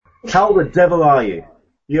How the devil are you?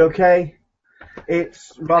 You okay?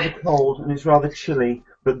 It's rather cold and it's rather chilly,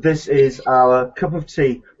 but this is our cup of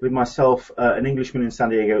tea with myself, an Englishman in San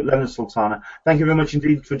Diego, Leonard Sultana. Thank you very much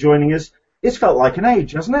indeed for joining us. It's felt like an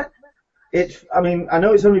age, hasn't it? I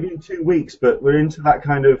know it's only been 2 weeks, but we're into that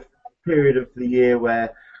kind of period of the year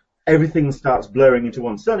where everything starts blurring into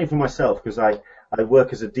one. Certainly for myself, because I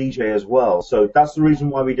work as a DJ as well. So that's the reason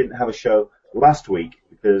why we didn't have a show last week,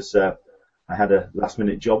 because I had a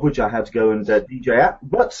last-minute job which I had to go and DJ at.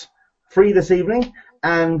 But free this evening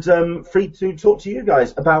and free to talk to you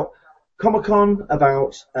guys about Comic-Con,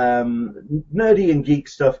 about nerdy and geek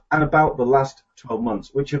stuff, and about the last 12 months,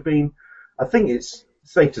 which have been, I think it's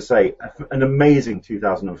safe to say, an amazing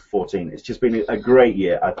 2014. It's just been a great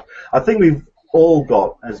year. I think we've all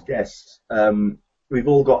got, as guests, we've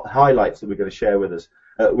all got highlights that we're going to share with us,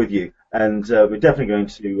 with you, and we're definitely going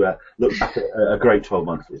to look back at a great 12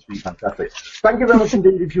 months. It's been fantastic. Thank you very much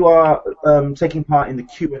indeed if you are taking part in the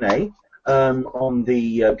Q&A on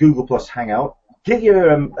the Google Plus Hangout. Get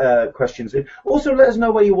your questions in. Also, let us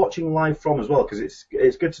know where you're watching live from as well, because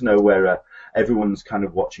it's good to know where everyone's kind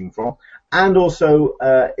of watching from. And also,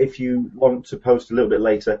 if you want to post a little bit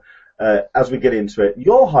later, as we get into it,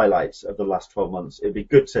 your highlights of the last 12 months. It'd be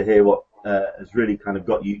good to hear what has really kind of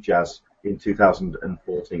got you jazzed in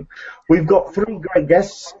 2014. We've got three great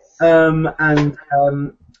guests, and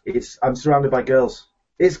I'm surrounded by girls.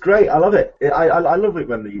 It's great. I love it. I love it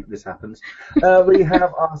when this happens. We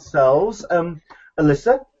have ourselves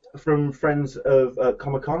Alyssa from Friends of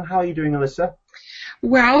Comic-Con. How are you doing, Alyssa?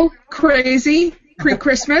 Well, crazy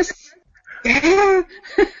pre-Christmas. Yeah.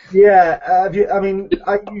 The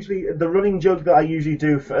running joke that I usually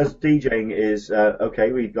do as DJing is,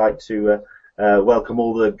 okay, we'd like to welcome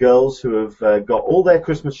all the girls who have got all their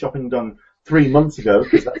Christmas shopping done 3 months ago,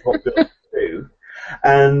 because that's what girls do.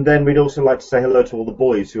 And then we'd also like to say hello to all the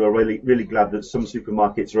boys who are really, really glad that some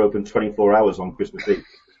supermarkets are open 24 hours on Christmas Eve.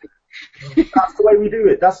 That's the way we do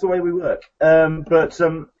it. That's the way we work. But it's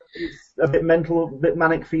a bit mental, a bit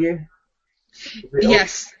manic for you?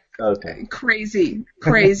 Yes. Okay. Crazy.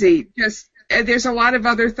 Just there's a lot of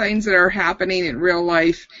other things that are happening in real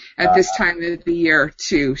life at this time of the year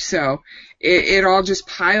too. So it all just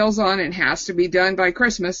piles on and has to be done by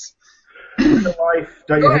Christmas. Life,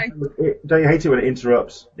 don't you hate it when it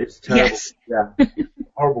interrupts? It's terrible. Yes. Yeah, it's a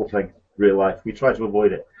horrible thing. Real life. We try to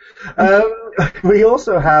avoid it. We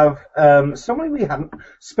also have somebody we haven't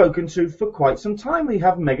spoken to for quite some time. We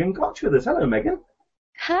have Megan Gotch with us. Hello, Megan.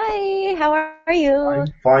 Hi, how are you? I'm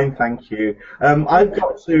fine, thank you. I've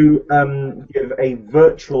got to give a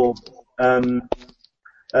virtual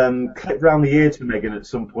clip round the ear to Megan at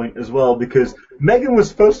some point as well, because Megan was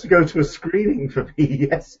supposed to go to a screening for me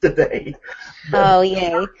yesterday. Oh,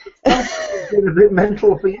 yay. It's getting a bit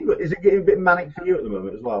mental for you. Is it getting a bit manic for you at the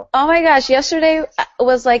moment as well? Oh my gosh, yesterday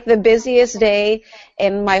was like the busiest day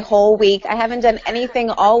in my whole week. I haven't done anything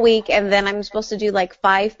all week, and then I'm supposed to do like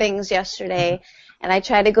 5 things yesterday. And I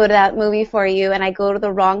tried to go to that movie for you, and I go to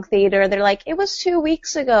the wrong theater. They're like, it was 2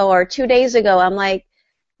 weeks ago or 2 days ago. I'm like,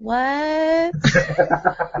 what?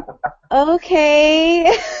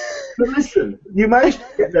 Okay. But listen, you managed to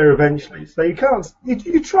get there eventually, so you can't.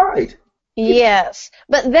 You tried. Yes.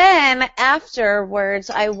 But then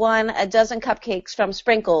afterwards, I won a dozen cupcakes from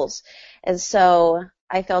Sprinkles, and so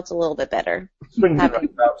I felt a little bit better.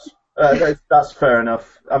 That's fair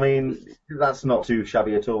enough. I mean, that's not too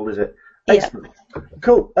shabby at all, is it? Excellent. Yeah.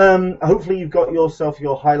 Cool. Hopefully you've got yourself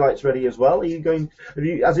your highlights ready as well. Has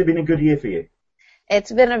it been a good year for you?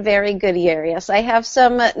 It's been a very good year, yes. I have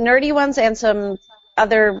some nerdy ones and some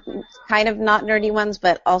other kind of not nerdy ones,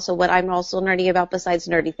 but also what I'm also nerdy about besides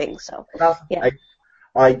nerdy things. So, yeah.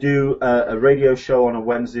 I do a radio show on a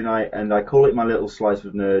Wednesday night, and I call it my little slice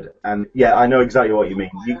of nerd. And yeah, I know exactly what you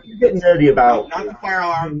mean. You get nerdy about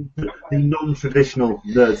the non-traditional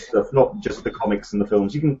nerd stuff, not just the comics and the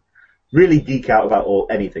films. You can really geek out about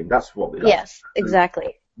anything. That's what we do. Yes,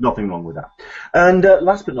 exactly. Nothing wrong with that. And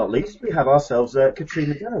last but not least, we have ourselves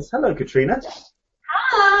Katrina Dennis. Hello, Katrina.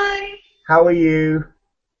 Hi. How are you?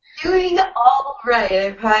 Doing all right.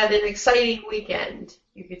 I've had an exciting weekend,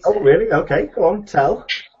 you could say. Oh, really? Okay, go on, tell.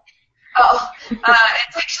 Oh,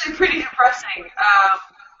 it's actually pretty depressing.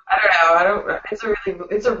 I don't know.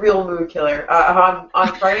 It's a real mood killer.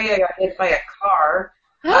 On Friday, I got hit by a car.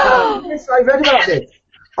 Yes,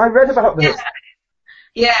 I read about this.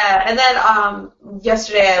 Yeah, and then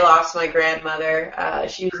yesterday I lost my grandmother.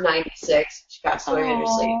 She was 96. She passed away in her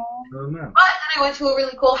sleep. Oh, man. But then I went to a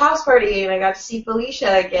really cool house party, and I got to see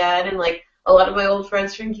Felicia again, and like a lot of my old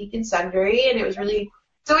friends from Geek and Sundry, and it was really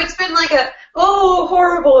So it's been like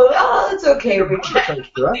horrible, it's okay weekend.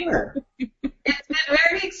 It's been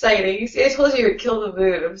very exciting. I told you it would kill the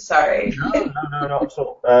mood. I'm sorry. No, not at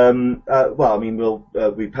all. Well, I mean,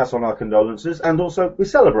 we pass on our condolences, and also we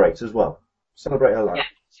celebrate as well. Celebrate her life. Yeah,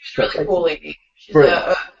 she's a really cool lady. She's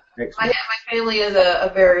my family has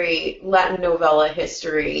a very Latin novella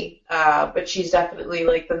history, but she's definitely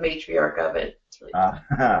like the matriarch of it.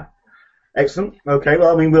 Really Excellent. Okay.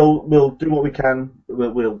 Well, I mean, we'll do what we can.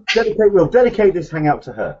 We'll dedicate this hangout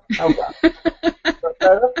to her. How's that?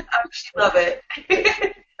 She love it.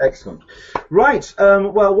 Excellent. Right.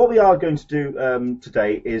 Well, what we are going to do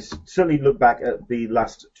today is certainly look back at the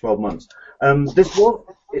last 12 months.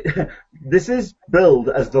 This is billed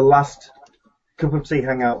as the last cup of tea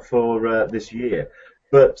hangout for this year.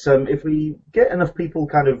 But if we get enough people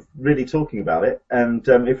kind of really talking about it, and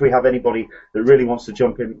if we have anybody that really wants to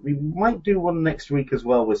jump in, we might do one next week as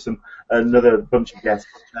well with another bunch of guests.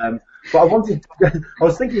 But I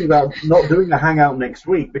was thinking about not doing the hangout next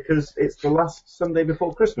week because it's the last Sunday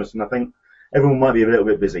before Christmas, and I think everyone might be a little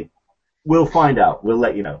bit busy. We'll find out. We'll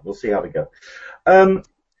let you know. We'll see how we go.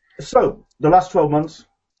 So the last 12 months,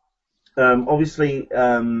 obviously.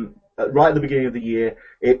 Right at the beginning of the year,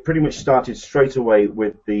 it pretty much started straight away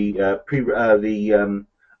with the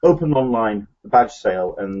open online badge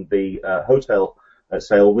sale and the hotel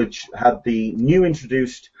sale, which had the new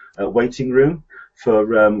introduced waiting room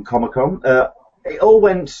for Comic-Con. It all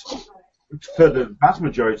went, for the vast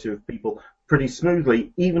majority of people, pretty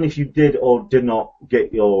smoothly, even if you did or did not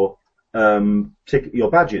get your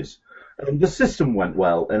badges. The system went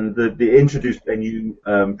well, and they introduced a new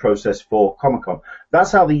process for Comic-Con.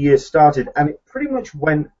 That's how the year started, and it pretty much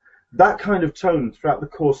went that kind of tone throughout the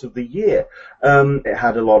course of the year. It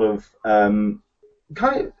had a lot of kind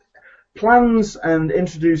of plans and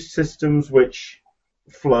introduced systems which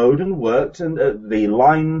flowed and worked, and the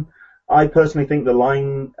line, I personally think the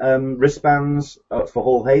line wristbands for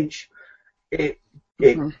Hall H, it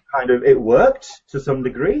worked to some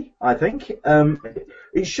degree, I think.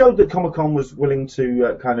 It showed that Comic-Con was willing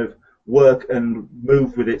to kind of work and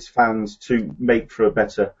move with its fans to make for a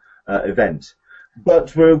better event.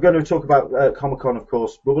 But we're going to talk about Comic-Con, of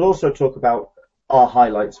course, but we'll also talk about our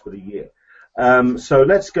highlights for the year. So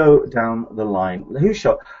let's go down the line. Who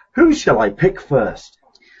shall I pick first?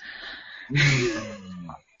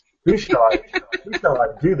 Who shall I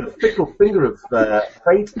do the fickle finger of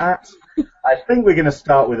fate at? I think we're going to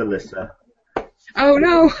start with Alyssa. Oh,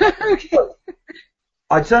 no.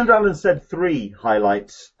 I turned around and said 3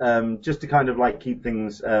 highlights, just to kind of like keep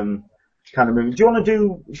things kind of moving. Shall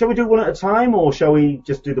we do one at a time, or shall we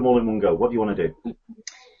just do them all in one go? What do you want to do?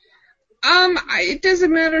 It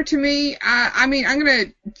doesn't matter to me. I mean, I'm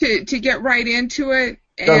going to get right into it.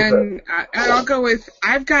 And I'll go with,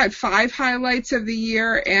 I've got 5 highlights of the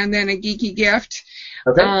year and then a geeky gift.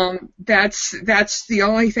 Okay. That's the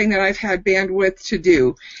only thing that I've had bandwidth to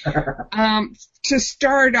do. To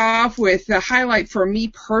start off with, the highlight for me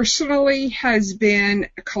personally has been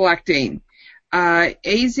collecting.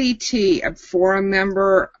 AZT, a forum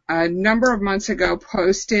member, a number of months ago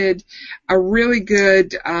posted a really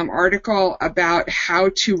good article about how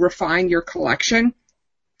to refine your collection.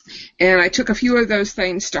 And I took a few of those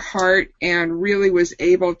things to heart and really was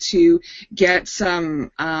able to get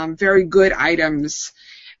some very good items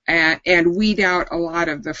and weed out a lot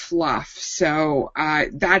of the fluff. So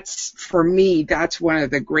for me, that's one of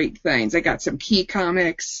the great things. I got some key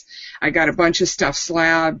comics. I got a bunch of stuff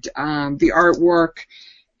slabbed. The artwork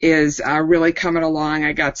is really coming along.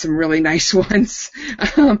 I got some really nice ones,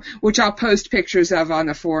 which I'll post pictures of on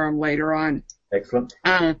the forum later on. Excellent.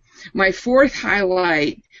 My 4th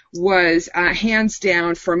highlight was hands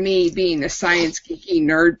down for me, being the science geeky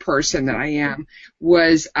nerd person that I am,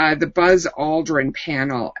 was the Buzz Aldrin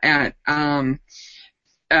panel at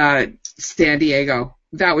San Diego.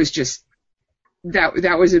 That was just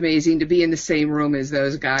that was amazing. To be in the same room as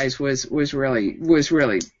those guys was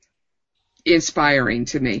really inspiring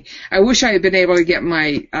to me. I wish I had been able to get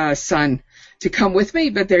my son to come with me,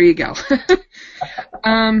 but there you go.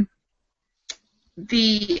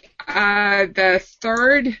 The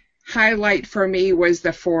 3rd highlight for me was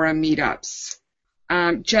the forum meetups.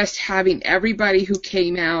 Just having everybody who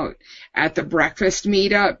came out at the breakfast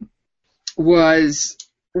meetup was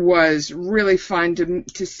really fun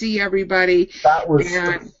to see everybody. That was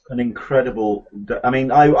an incredible. I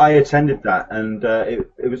mean, I attended that, and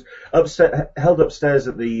it was held upstairs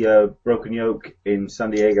at the Broken Yoke in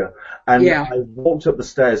San Diego, and yeah. I walked up the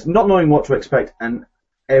stairs not knowing what to expect, and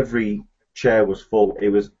every chair was full. It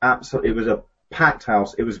was a packed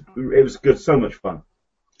house. It was good, so much fun.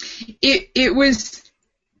 It was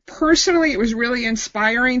personally, it was really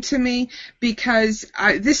inspiring to me because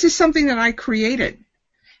this is something that I created.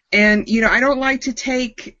 And, I don't like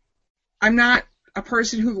to I'm not a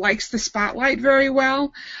person who likes the spotlight very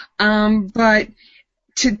well, but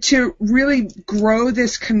to really grow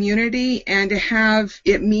this community and to have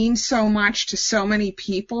it mean so much to so many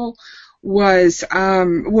people was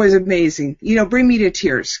amazing. Bring me to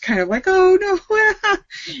tears, kind of like, oh no,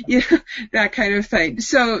 that kind of thing.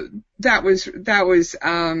 So that was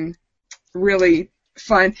really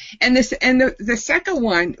fun. And the second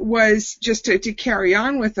one was just to carry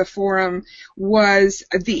on with the forum was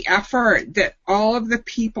the effort that all of the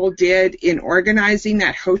people did in organizing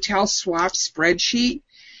that hotel swap spreadsheet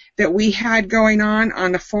that we had going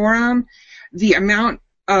on the forum. The amount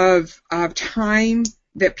of time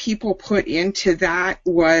that people put into that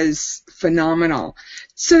was phenomenal,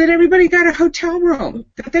 so that everybody got a hotel room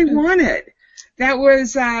that they wanted. That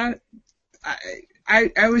was I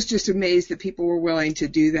was just amazed that people were willing to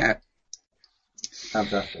do that.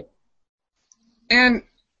 Fantastic. And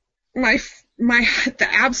the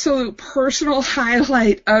absolute personal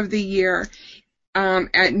highlight of the year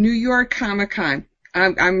at New York Comic Con.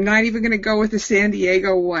 I'm not even going to go with the San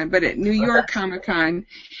Diego one, but at New York Comic Con,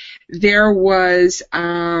 there was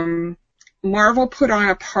Marvel put on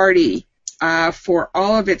a party for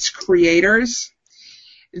all of its creators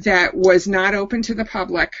that was not open to the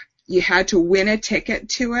public. You had to win a ticket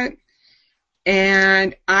to it,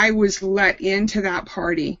 and I was let into that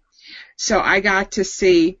party. So I got to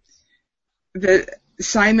see the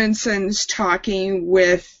Simonsons talking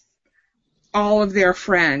with all of their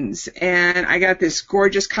friends, and I got this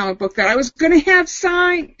gorgeous comic book that I was going to have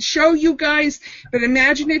signed, show you guys, but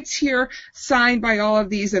imagine it's here signed by all of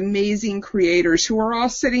these amazing creators who are all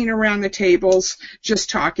sitting around the tables just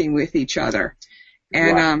talking with each other.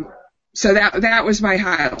 And wow. So that was my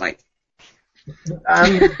highlight.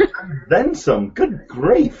 And then some. Good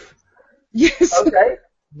grief. Yes. Okay.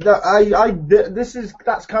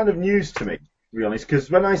 That's kind of news to me, to be honest,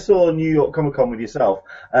 because when I saw New York Comic Con with yourself,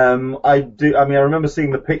 I remember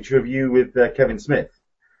seeing the picture of you with Kevin Smith.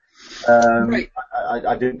 Right.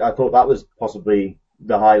 I thought that was possibly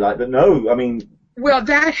the highlight, but no, I mean. Well,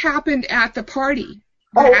 that happened at the party.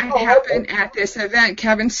 That happened at this event.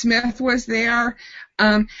 Kevin Smith was there,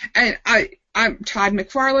 and Todd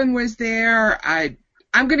McFarlane was there.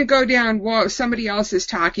 I'm going to go down while somebody else is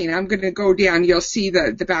talking. I'm going to go down. You'll see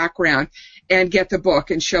the background and get the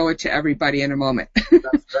book and show it to everybody in a moment.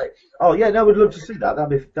 That's great. Oh yeah, no, we'd love to see that.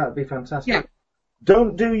 That'd be fantastic. Yeah.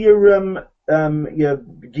 Don't do your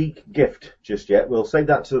geek gift just yet. We'll save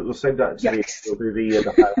that to Yes. We'll do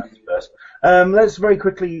the highlights first. Let's very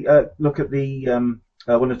quickly look at the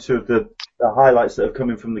one or two of the highlights that have come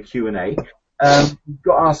in from the Q&A. We've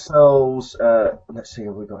got ourselves. Let's see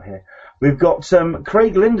what we've got here. We've got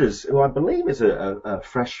Craig Linders, who I believe is a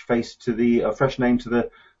fresh face a fresh name to the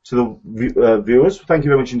viewers. Thank you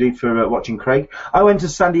very much indeed for watching, Craig. I went to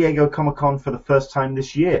San Diego Comic Con for the first time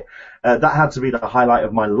this year. That had to be the highlight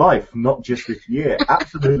of my life, not just this year.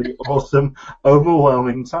 Absolutely awesome,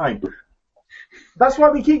 overwhelming time. That's why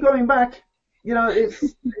we keep going back.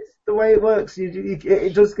 It's the way it works.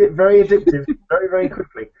 It does get very addictive very, very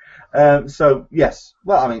quickly. So yes,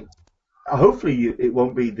 well, I mean, hopefully it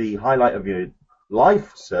won't be the highlight of your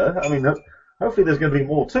life, sir. I mean, hopefully there's going to be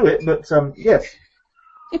more to it. But yes,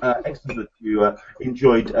 excellent that you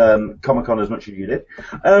enjoyed Comic-Con as much as you did.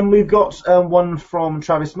 We've got one from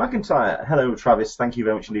Travis McIntyre. Hello, Travis. Thank you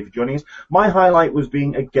very much indeed for joining us. My highlight was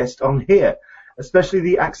being a guest on here, especially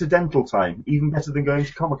the accidental time, even better than going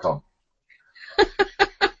to Comic-Con.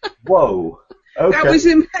 Whoa. Okay.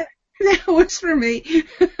 That was for me.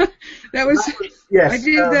 Yes. I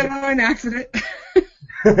did that on accident.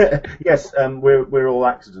 Yes, we're all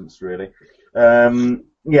accidents, really.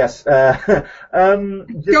 Yes.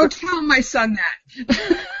 Don't tell my son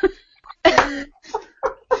that.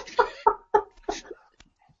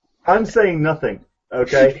 I'm saying nothing.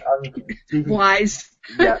 Okay. Wise.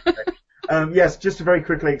 Yeah. Yes, just to very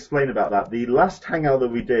quickly explain about that. The last hangout that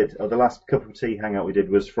we did, or the last cup of tea hangout we did,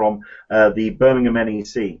 was from the Birmingham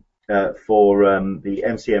NEC for the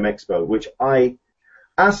MCM Expo, which I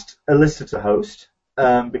asked Alyssa to host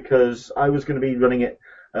because I was going to be running it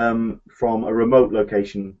from a remote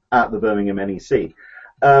location at the Birmingham NEC.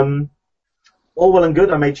 All well and good.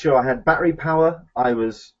 I made sure I had battery power. I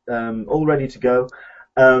was all ready to go.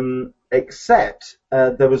 Except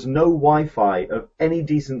there was no Wi-Fi of any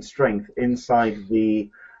decent strength inside the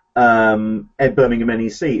Birmingham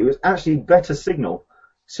NEC. It was actually better signal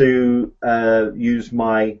to use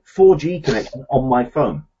my 4G connection on my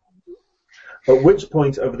phone. At which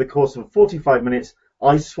point, over the course of 45 minutes,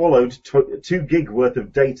 I swallowed 2 gig worth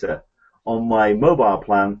of data on my mobile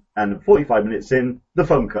plan, and 45 minutes in, the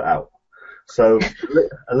phone cut out. So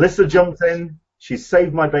Alyssa jumped in. She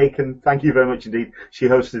saved my bacon. Thank you very much indeed. She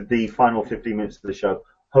hosted the final 15 minutes of the show.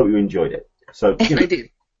 Hope you enjoyed it. So I did.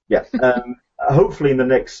 Yeah. Hopefully in the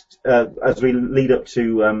next, as we lead up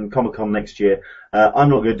to Comic-Con next year, I'm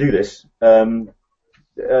not going to do this.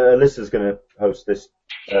 Alyssa's going to host this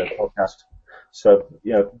podcast. So,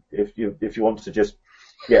 if you want to just,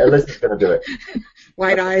 Alyssa's going to do it.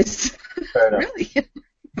 Wide eyes. Fair enough.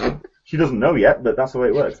 Really? She doesn't know yet, but that's the way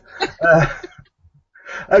it works.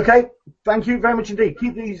 Okay, thank you very much indeed.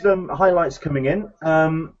 Keep these highlights coming in.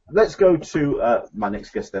 Let's go to my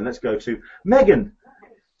next guest then. Let's go to Megan.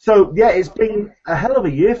 So, it's been a hell of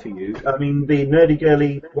a year for you. I mean, the Nerdy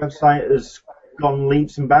Girly website has gone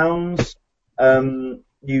leaps and bounds.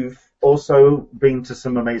 You've also been to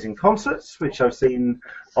some amazing concerts, which I've seen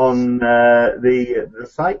on the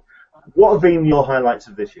site. What have been your highlights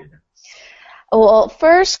of this year? Well,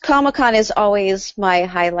 first, Comic-Con is always my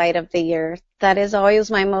highlight of the year. That is always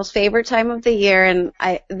my most favorite time of the year, and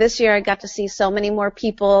this year I got to see so many more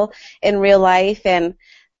people in real life, and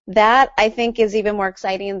that, I think, is even more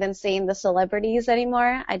exciting than seeing the celebrities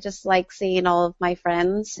anymore. I just like seeing all of my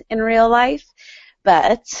friends in real life.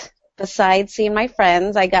 But besides seeing my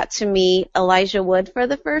friends, I got to meet Elijah Wood for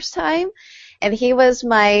the first time, and he was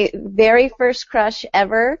my very first crush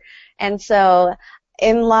ever. And so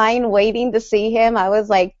in line waiting to see him, I was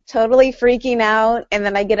like totally freaking out. And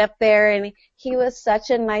then I get up there, and he was such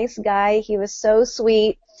a nice guy. He was so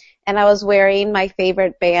sweet. And I was wearing my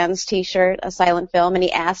favorite band's t-shirt, A Silent Film, and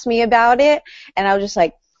he asked me about it, and I was just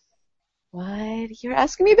like, what? You're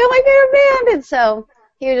asking me about my favorite band? And so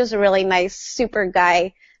he was just a really nice, super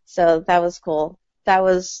guy, so that was cool. That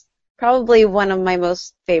was probably one of my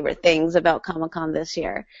most favorite things about Comic-Con this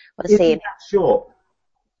year, was seeing him. Short?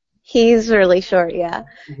 He's really short, yeah.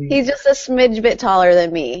 He's just a smidge bit taller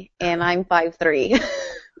than me, and I'm 5'3".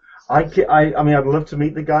 I mean, I'd love to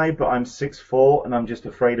meet the guy, but I'm 6'4", and I'm just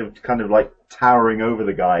afraid of kind of like towering over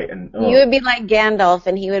the guy. And You would be like Gandalf,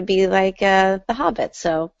 and he would be like the Hobbit.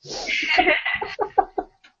 So.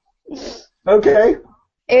 Okay.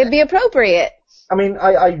 It would be appropriate. I mean,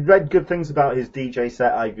 I read good things about his DJ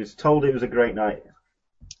set. I was told it was a great night.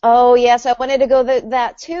 Oh yes, I wanted to go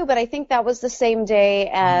that too, but I think that was the same day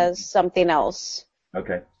as something else.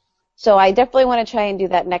 Okay. So I definitely want to try and do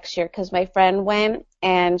that next year, because my friend went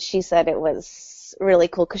and she said it was really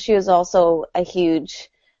cool, because she was also a huge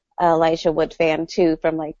Elijah Wood fan too,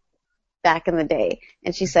 from like back in the day,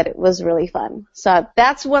 and she said it was really fun. So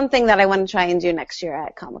that's one thing that I want to try and do next year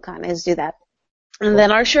at Comic-Con, is do that. And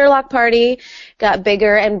then our Sherlock party got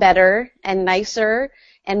bigger and better and nicer,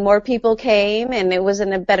 and more people came, and it was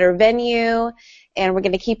in a better venue, and we're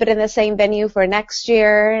going to keep it in the same venue for next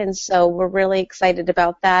year, and so we're really excited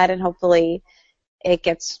about that, and hopefully it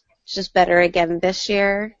gets just better again this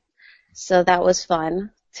year. So that was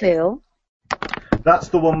fun, too. That's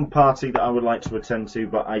the one party that I would like to attend to,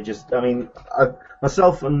 but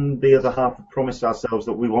myself and the other half promised ourselves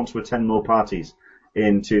that we want to attend more parties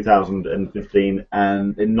in 2015,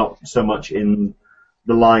 and not so much in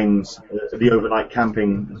the lines, the overnight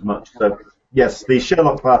camping as much. So, yes, the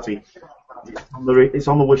Sherlock party, it's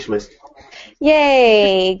on the wish list.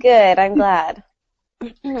 Yay, good, I'm glad.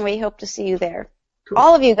 We hope to see you there. Cool.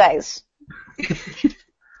 All of you guys.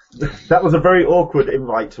 That was a very awkward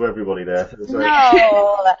invite to everybody there.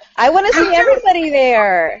 No, I want to see everybody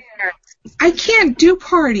there. I can't do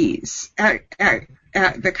parties at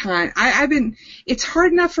the con. It's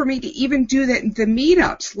hard enough for me to even do the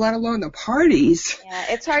meetups, let alone the parties. Yeah,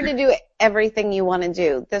 it's hard to do everything you want to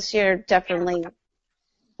do. This year definitely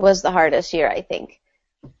was the hardest year, I think.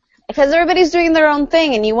 Because everybody's doing their own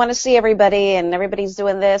thing, and you want to see everybody, and everybody's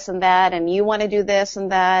doing this and that, and you want to do this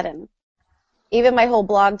and that, and even my whole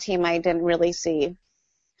blog team I didn't really see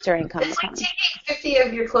during Comic-Con. It's like taking 50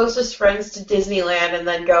 of your closest friends to Disneyland and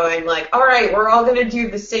then going like, all right, we're all going to do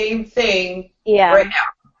the same thing right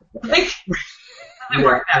now. Like,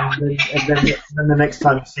 and then the next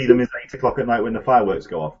time you see them is 8 o'clock at night when the fireworks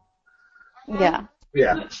go off. Yeah.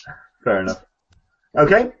 Yeah, fair enough.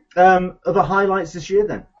 Okay, other highlights this year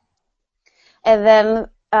then? And then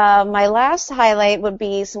my last highlight would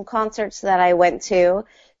be some concerts that I went to.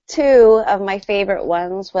 Two of my favorite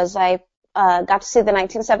ones was I got to see the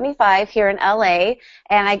 1975 here in LA,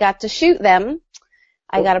 and I got to shoot them.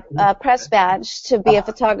 I got a press badge to be a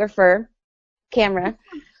photographer, camera,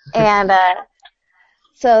 and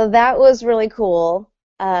so that was really cool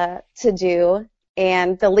to do.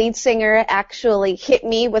 and the lead singer actually hit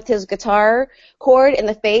me with his guitar cord in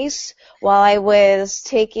the face while I was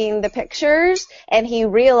taking the pictures, and he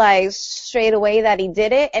realized straight away that he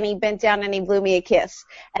did it, and he bent down and he blew me a kiss.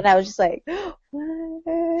 And I was just like, what?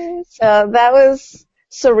 So that was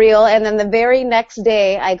surreal. And then the very next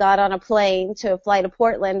day, I got on a plane to fly to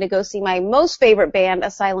Portland to go see my most favorite band,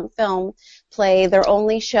 A Silent Film, play their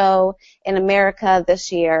only show in America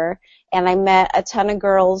this year. And I met a ton of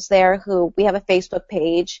girls there who, we have a Facebook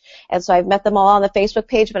page, and so I've met them all on the Facebook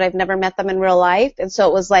page, but I've never met them in real life. And so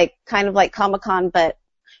it was like kind of like Comic-Con, but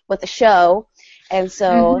with a show. And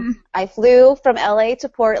so I flew from LA to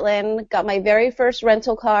Portland, got my very first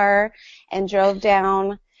rental car, and drove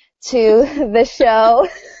down to the show.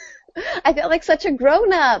 I felt like such a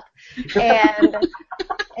grown-up, and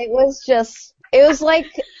it was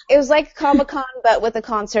like Comic-Con, but with a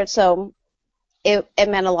concert. So it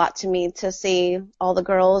meant a lot to me to see all the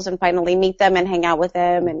girls and finally meet them and hang out with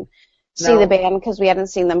them and see the band, because we hadn't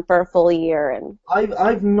seen them for a full year. And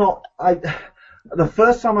the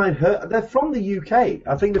first time I heard, they're from the UK.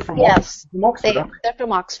 I think they're from Oxford. They're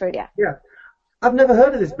from Oxford, yeah. Yeah. I've never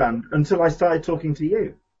heard of this band until I started talking to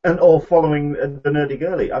you or following the Nerdy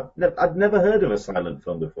Girly. I'd never heard of A Silent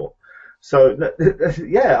Film before. So,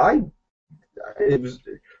 yeah, it was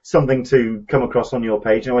something to come across on your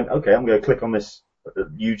page, and I went, okay, I'm going to click on this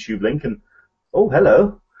YouTube link, and oh,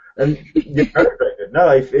 hello. And you're very, very good. No,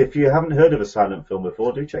 if you haven't heard of A Silent Film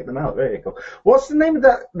before, do check them out. Very cool. What's the name of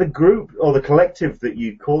the group or the collective that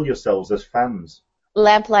you call yourselves as fans?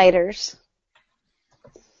 Lamplighters.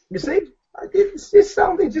 You see, it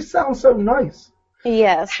just sounds so nice.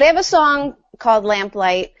 Yes, they have a song called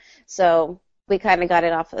Lamplight, so we kind of got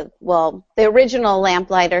it off of, well, the original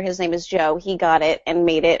Lamplighter, his name is Joe, he got it and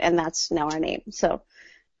made it, and that's now our name. So,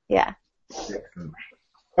 yeah. Excellent.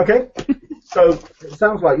 Okay, so it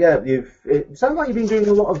sounds like you've been doing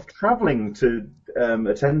a lot of travelling to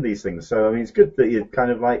attend these things. So I mean, it's good that you're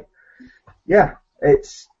kind of like,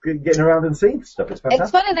 it's getting around and seeing stuff. It's fantastic.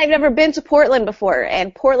 It's fun, and I've never been to Portland before,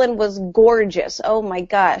 and Portland was gorgeous. Oh my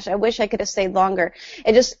gosh, I wish I could have stayed longer.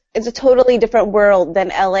 It's a totally different world than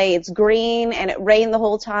LA. It's green, and it rained the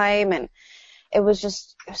whole time, and it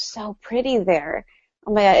was so pretty there.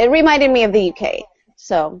 Oh my God, it reminded me of the UK,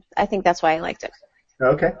 so I think that's why I liked it.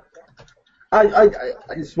 Okay.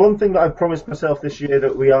 It's one thing that I've promised myself this year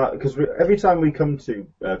that we are, because every time we come to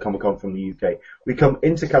Comic-Con from the UK, we come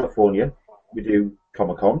into California, we do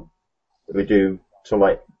Comic-Con, we do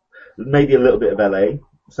maybe a little bit of LA,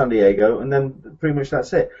 San Diego, and then pretty much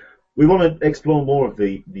that's it. We want to explore more of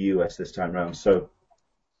the US this time around, so,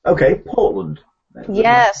 okay, Portland.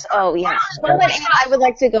 Yes, oh yes. Portland, I would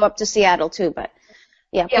like to go up to Seattle too, but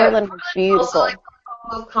yeah, Portland was beautiful.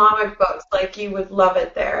 Of comic books, like you would love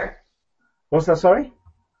it there. What's that, sorry?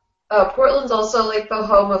 Portland's also like the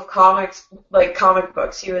home of comics, like comic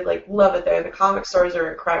books. You would love it there. The comic stores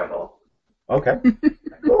are incredible. Okay.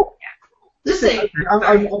 Cool. Just saying.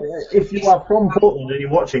 If you are from Portland and you're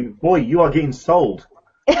watching, boy, you are getting sold.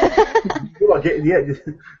 You are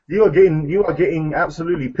getting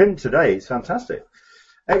absolutely pimped today. It's fantastic.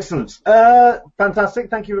 Excellent. Fantastic.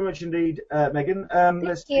 Thank you very much indeed, Megan.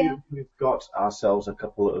 Let's see if we've got ourselves a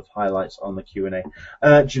couple of highlights on the Q&A.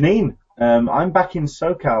 Janine, I'm back in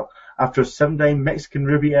SoCal after a 7-day Mexican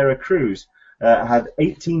Riviera cruise. Had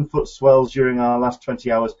 18-foot swells during our last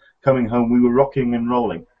 20 hours. Coming home, we were rocking and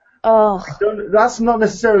rolling. Oh. That's not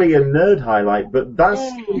necessarily a nerd highlight, but that's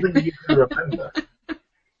something you can remember.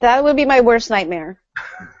 That would be my worst nightmare.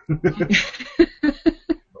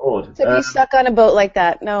 To be stuck on a boat like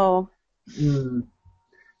that, no. No.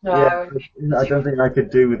 Yeah, I don't think I could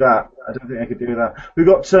do with that. We've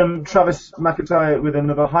got Travis McIntyre with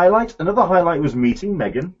another highlight. Another highlight was meeting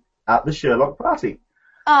Megan at the Sherlock party.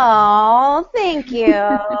 Oh, thank you.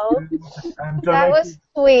 That was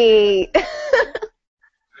sweet.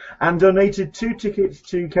 And donated 2 tickets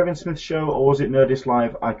to Kevin Smith's show, or was it Nerdist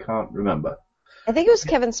Live? I can't remember. I think it was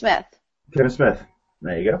Kevin Smith. Kevin Smith.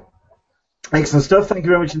 There you go. Excellent stuff. Thank you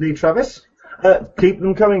very much indeed, Travis. Keep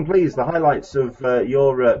them coming, please. The highlights of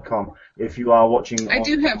your com, if you are watching. I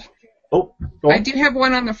do have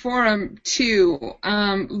one on the forum too.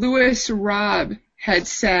 Louis Robb had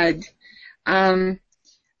said, I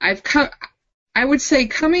would say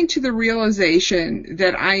coming to the realization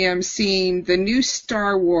that I am seeing the new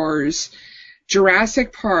Star Wars,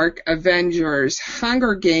 Jurassic Park, Avengers,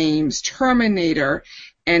 Hunger Games, Terminator,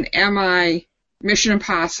 and Mission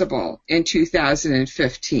Impossible in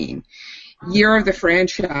 2015. Year of the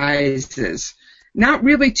franchises. Not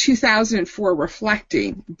really 2004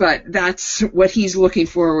 reflecting, but that's what he's looking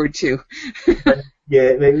forward to.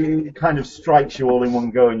 Yeah, it kind of strikes you all in one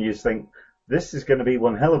go, and you just think, this is going to be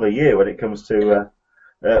one hell of a year when it comes to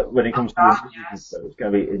so it's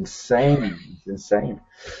going to be insane. It's insane.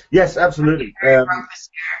 Yes, absolutely.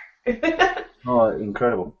 Oh,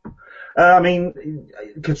 incredible. I mean,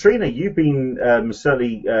 Katrina, you've been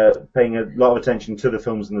certainly paying a lot of attention to the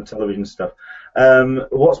films and the television stuff.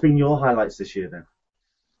 What's been your highlights this year then?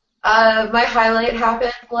 My highlight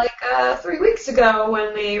happened like 3 weeks ago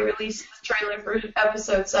when they released the trailer for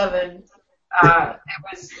episode 7. I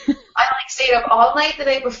stayed up all night the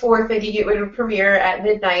night before thinking it would premiere at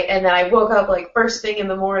midnight, and then I woke up like first thing in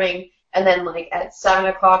the morning, and then like at 7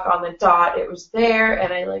 o'clock on the dot it was there,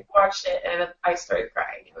 and I like watched it and I started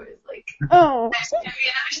crying. It was like, there's gonna be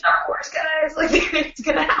another Star Wars, guys. Like it's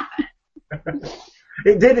gonna happen.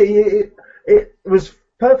 It did. It was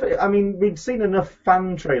perfect. I mean, we'd seen enough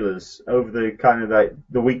fan trailers over the kind of like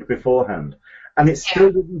the week beforehand, and it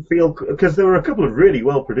still didn't feel, because there were a couple of really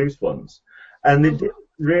well produced ones, and it didn't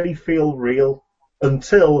really feel real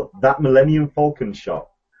until that Millennium Falcon shot.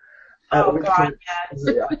 Oh God,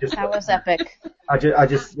 yes. That was epic. I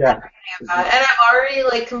just, yeah. And I'm already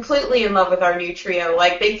like completely in love with our new trio.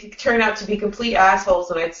 Like they could turn out to be complete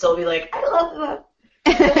assholes, and I'd still be like, I love them.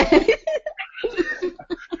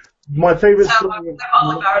 My favorite. So I'm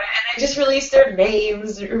all about it, and I just released their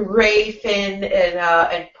names: Rey, Finn,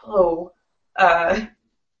 and Poe.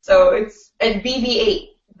 So it's and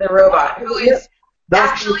BB-8, the robot, who is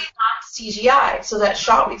actually not CGI. So that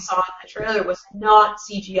shot we saw in the trailer was not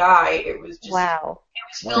CGI. It was just It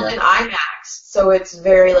was filmed in IMAX. So it's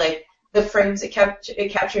very like the frames it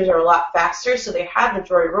captures are a lot faster. So they had the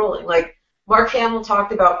droid rolling. Like Mark Hamill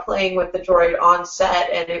talked about playing with the droid on set,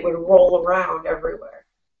 and it would roll around everywhere.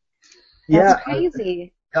 That's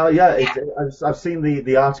crazy. Oh yeah, I've seen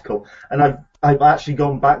the article, and I've actually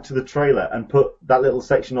gone back to the trailer and put that little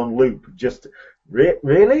section on loop. Just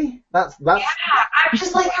really? That's. Yeah, I'm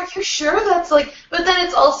just like, are you sure that's like? But then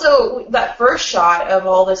it's also that first shot of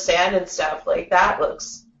all the sand and stuff. Like that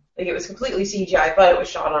looks like it was completely CGI, but it was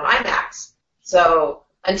shot on IMAX. So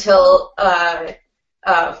until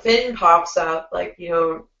Finn pops up, like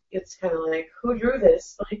it's kind of like, who drew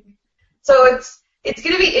this? Like, so it's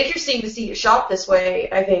going to be interesting to see it shot this way,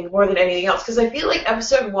 I think, more than anything else, because I feel like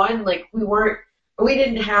episode 1, like we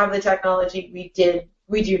didn't have the technology we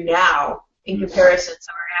do now in comparison.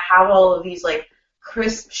 So we're going to have all of these like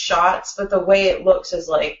crisp shots, but the way it looks is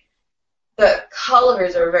like the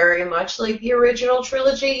colors are very much like the original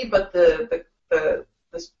trilogy, but the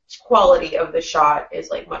quality of the shot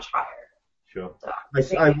is like much higher. Sure. So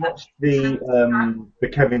I watched the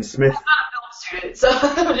Kevin Smith. I'm not a film student, so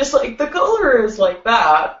I'm just like, the color is like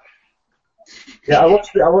that. Yeah, I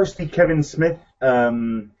watched the Kevin Smith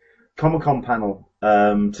Comic-Con panel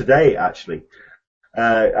today, actually.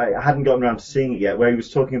 I hadn't gotten around to seeing it yet, where he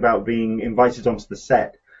was talking about being invited onto the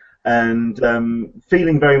set and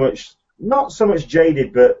feeling very much, not so much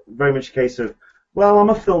jaded, but very much a case of, well, I'm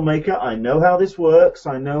a filmmaker, I know how this works,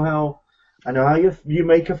 I know how you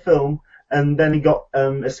make a film. And then he got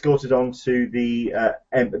escorted onto the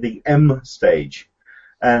M stage,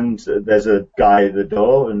 and there's a guy at the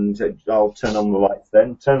door, and I'll turn on the lights.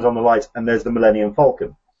 Then turns on the lights, and there's the Millennium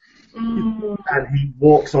Falcon, and he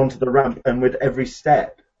walks onto the ramp, and with every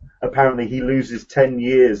step, apparently he loses 10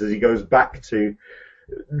 years as he goes back to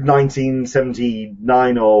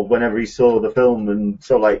 1979 or whenever he saw the film, and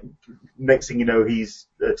so like next thing you know, he's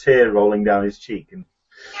a tear rolling down his cheek, and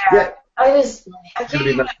yeah. I can't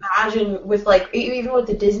even imagine with like, even with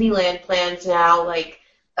the Disneyland plans now, like,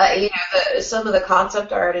 some of the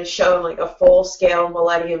concept art is shown like a full-scale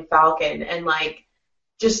Millennium Falcon, and like,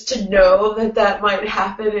 just to know that might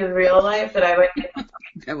happen in real life, that I would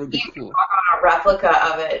that would be cool. Walk on a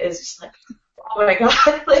replica of it is just like, oh my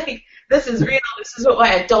god, like, this is real, this is what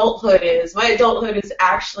my adulthood is. My adulthood is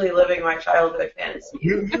actually living my childhood fantasy.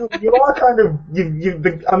 You are kind of,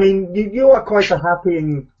 you are quite a happy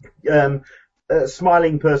and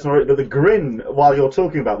smiling person, but the grin while you're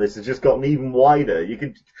talking about this has just gotten even wider.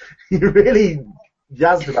 You're really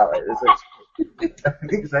jazzed about it. It's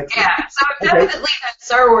excellent. Yeah, so definitely that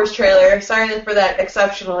Star Wars trailer. Sorry for that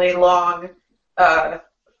exceptionally long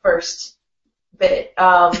first bit,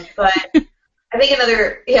 but I think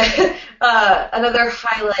another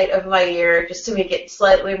highlight of my year, just to make it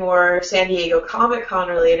slightly more San Diego Comic-Con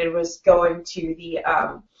related, was going to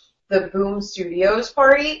the Boom Studios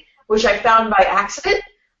party, which I found by accident.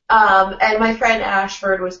 And my friend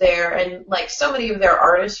Ashford was there, and like so many of their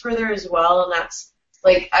artists were there as well, and that's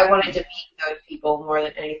like, I wanted to meet those people more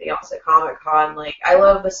than anything else at Comic-Con. Like, I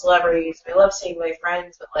love the celebrities, I love seeing my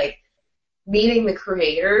friends, but like meeting the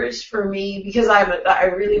creators for me, because I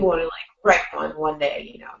really want to like write one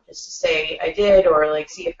day, just to say I did, or like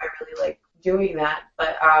see if I really like doing that.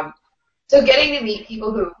 But so getting to meet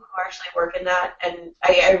people who actually work in that, and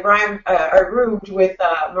I roomed with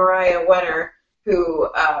Mariah Wenner, who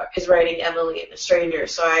is writing Emily and the Stranger.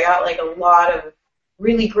 So I got like a lot of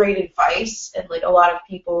really great advice and like a lot of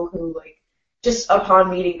people who like just upon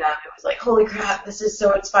meeting them, it was like, holy crap, this is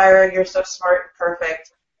so inspiring. You're so smart and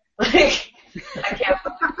perfect. Like I can't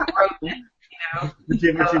believe you wrote it. Which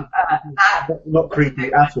is not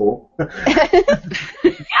creepy at all. Yeah,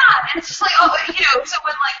 it's just like, oh, so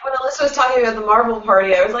when Alyssa was talking about the Marvel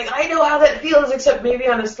party, I was like, I know how that feels, except maybe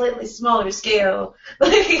on a slightly smaller scale.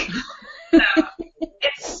 Like, it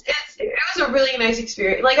was a really nice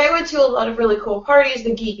experience. Like, I went to a lot of really cool parties,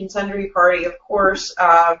 the Geek and Sundry party, of course,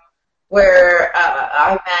 where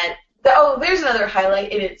I met. There's another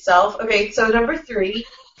highlight in itself. Okay, so number 3,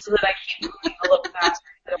 so that I keep moving a little faster.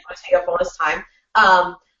 I don't want to take up all this time.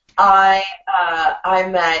 I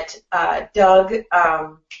met Doug. Played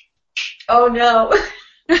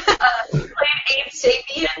Abe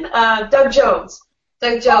Sapien. Doug Jones.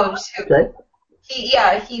 Okay.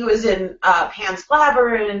 He was in Pan's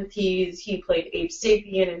Labyrinth. He played Abe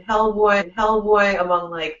Sapien in Hellboy,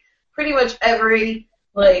 among like pretty much every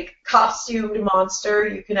like costumed monster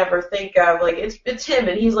you can ever think of. Like it's him,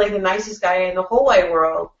 and he's like the nicest guy in the whole wide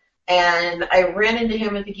world. And I ran into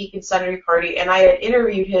him at the Geek and Sundry party, and I had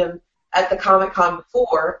interviewed him at the Comic-Con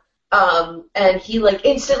before, and he like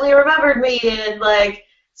instantly remembered me, and like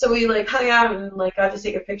so we like hung out and like got to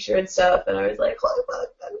take a picture and stuff, and I was like, holy fuck,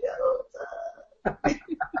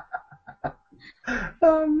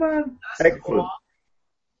 oh man, excellent. Cool.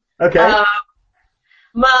 Okay.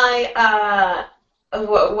 What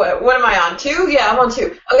am I on? 2? Yeah, I'm on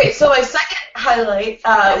 2. Okay, so my second highlight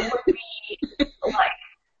would be like.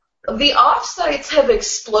 The offsites have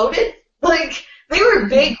exploded. Like, they were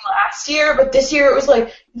big last year, but this year it was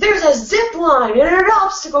like, there's a zip line and an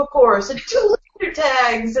obstacle course and 2 laser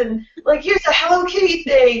tags and, like, here's a Hello Kitty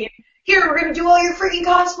thing. Here, we're going to do all your freaking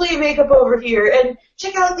cosplay makeup over here and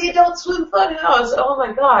check out the Adult Swim Funhouse. Oh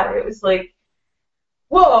my god, it was like,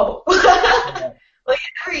 whoa. Like,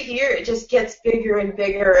 every year it just gets bigger and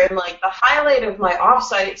bigger, and, like, the highlight of my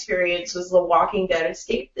offsite experience was the Walking Dead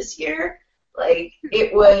escape this year. Like,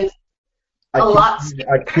 it was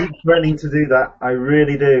I keep threatening to do that. I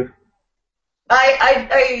really do.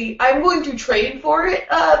 I'm going to train for it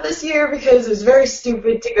this year because it was very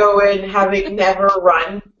stupid to go in having never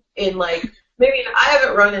run in like maybe I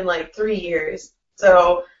haven't run in like 3 years,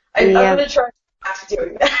 so I'm gonna try not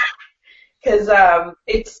doing that because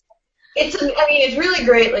it's really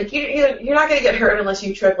great. Like you're not gonna get hurt unless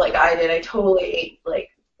you trip like I did. I totally ate like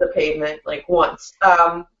the pavement like once,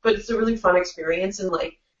 but it's a really fun experience, and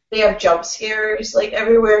like they have jump scares like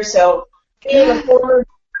everywhere. So being a former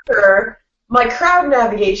worker, my crowd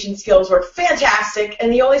navigation skills were fantastic,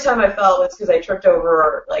 and the only time I fell was because I tripped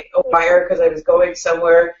over like a wire because I was going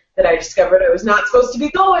somewhere that I discovered I was not supposed to be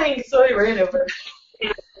going, so I ran over.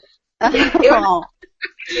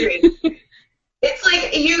 It's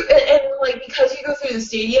like like because you go through the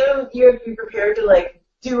stadium, you have to be prepared to like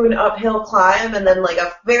do an uphill climb and then like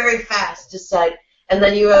a very fast descent, and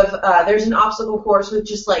then you have there's an obstacle course with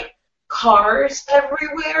just like cars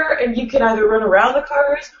everywhere, and you can either run around the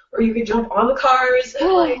cars or you can jump on the cars,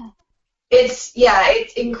 and like it's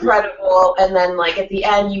incredible. And then like at the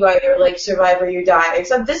end you either like survive or you die.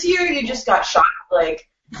 Except this year you just got shot. Like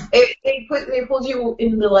they pulled you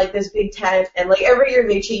into like this big tent, and like every year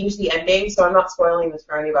they change the ending, so I'm not spoiling this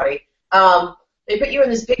for anybody. They put you in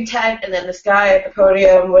this big tent, and then this guy at the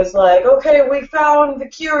podium was like, okay, we found the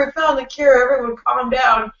cure, everyone calm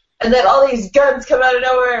down. And then all these guns come out of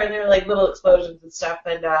nowhere, and they're like little explosions and stuff,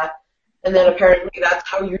 and then apparently that's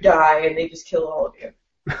how you die, and they just kill all of you.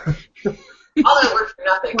 All that worked for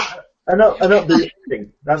nothing. An upbeat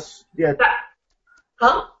ending. That's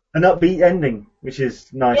Huh? An upbeat ending, which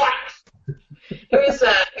is nice. Yeah.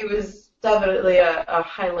 It was definitely a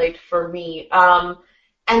highlight for me.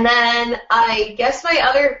 And then I guess my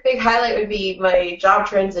other big highlight would be my job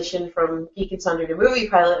transition from Geek and Sundry to Movie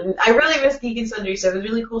Pilot. And I really miss Geek and Sundry, so it was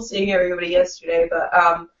really cool seeing everybody yesterday. But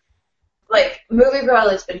like Movie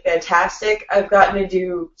Pilot's been fantastic. I've gotten to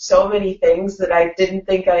do so many things that I didn't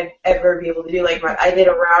think I'd ever be able to do. Like I did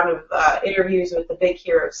a round of interviews with the Big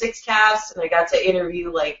Hero 6 cast, and I got to interview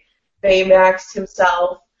like Baymax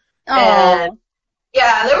himself. Aww. And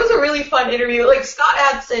yeah, that was a really fun interview. Like, Scott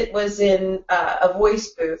Adsit was in a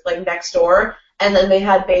voice booth, like, next door, and then they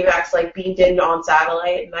had Baymax, like, beamed in on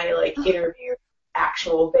satellite, and I, like, interviewed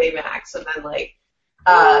actual Baymax, and then, like,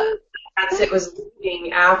 Adsit was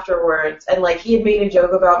leaving afterwards, and, like, he had made a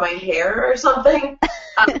joke about my hair or something.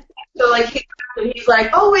 So, like, he's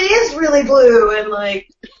like, oh, it is really blue, and, like,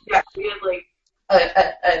 yeah, we had like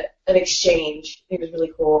an exchange. It was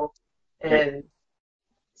really cool, and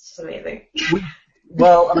it's amazing.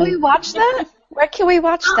 Well, I Can we mean, watch that? Where can we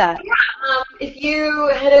watch that? Yeah, if you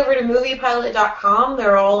head over to moviepilot.com,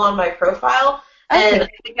 they're all on my profile, and Okay. I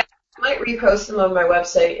think I might repost them on my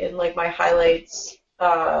website in like my highlights,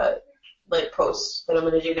 like posts that I'm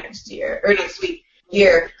gonna do next week. Torchy's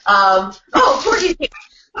here.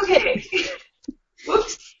 Okay.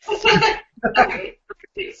 Whoops. Okay.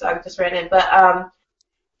 So I just ran in, but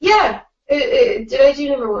yeah. Did I do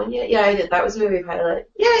number one yet? Yeah, I did. That was Movie Pilot.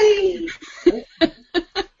 Yay!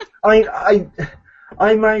 I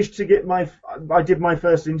managed to get I did my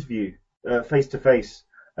first interview face to face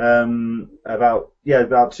about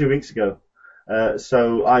 2 weeks ago.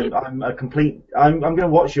 So I'm going to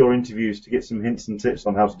watch your interviews to get some hints and tips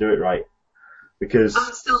on how to do it right, because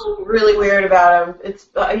I'm still really weird about them. It's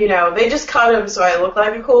they just cut him so I look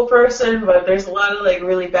like a cool person, but there's a lot of like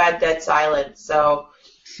really bad dead silence. So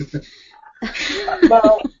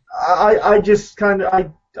well, I just kind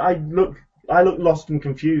of I look lost and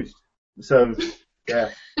confused. So yeah.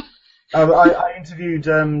 I interviewed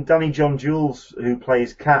Danny John Jules, who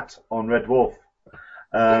plays Cat on Red Dwarf,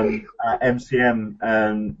 at MCM,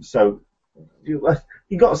 and so you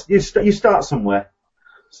start somewhere.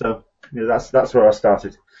 So that's where I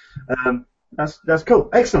started. That's cool,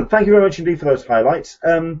 excellent. Thank you very much indeed for those highlights.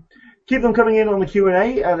 Keep them coming in on the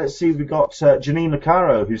Q&A. Let's see, we've got Janine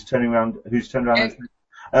Lecaro who's turned around. And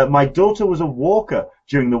said, my daughter was a walker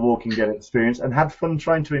during the Walking Dead experience and had fun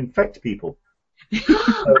trying to infect people. You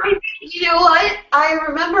know what? I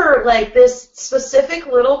remember like this specific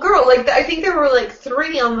little girl. Like I think there were like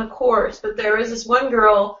 3 on the course, but there was this one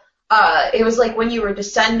girl. It was like when you were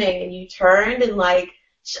descending and you turned, and like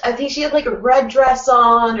I think she had like a red dress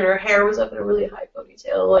on, and her hair was up in a really high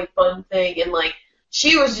ponytail, like fun thing, and like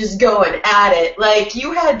she was just going at it. Like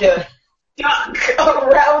you had to duck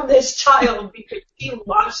around this child because she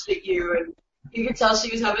launched at you, and you could tell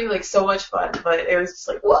she was having like so much fun, but it was just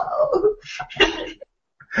like, whoa.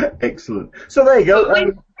 Excellent. So there you go.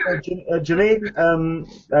 Janine,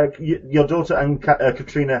 your daughter and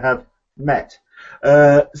Katrina have met.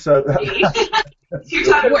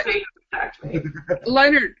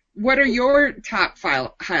 Leonard, what are your top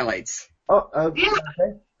highlights?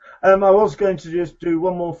 Okay. I was going to just do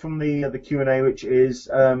one more from the Q&A, which is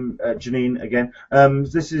Janine again.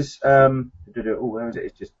 This is where is it?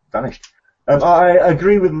 It's just vanished. I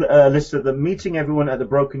agree with Lisa that meeting everyone at the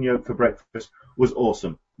Broken Yoke for breakfast was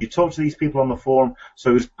awesome. You talked to these people on the forum, so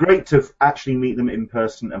it was great to actually meet them in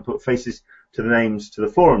person and put faces to the names, to the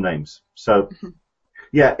forum names. So,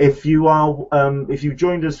 yeah, if you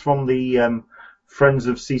joined us from the Friends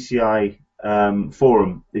of CCI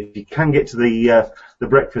forum, if you can get to the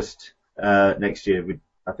breakfast next year,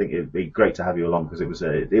 I think it'd be great to have you along, because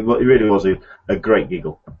it really was a great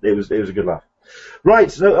giggle. It was a good laugh.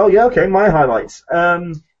 Right, so my highlights.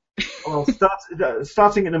 Well,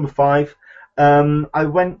 starting at number 5, I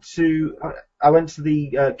went to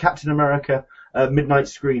the Captain America midnight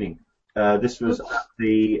screening. This was at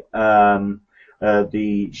the get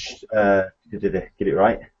it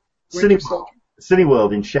right?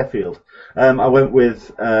 Cineworld in Sheffield. I went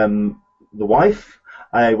with the wife.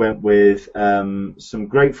 I went with some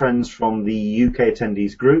great friends from the UK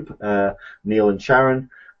attendees group, Neil and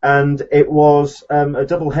Sharon. And it was a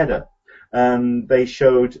double header. They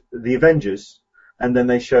showed the Avengers, and then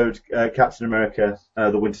they showed Captain America,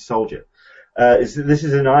 the Winter Soldier. This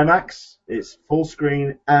is in IMAX. It's full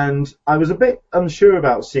screen, and I was a bit unsure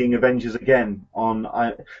about seeing Avengers again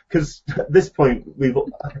because at this point we've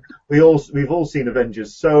all seen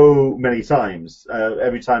Avengers so many times.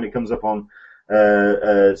 Every time it comes up on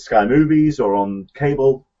Sky Movies or on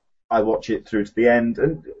cable, I watch it through to the end,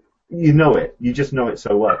 and you know it. You just know it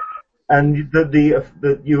so well. And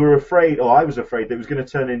you were afraid, or I was afraid, that it was going to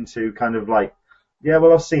turn into kind of like, yeah,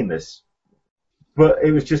 well, I've seen this. But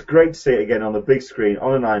it was just great to see it again on the big screen,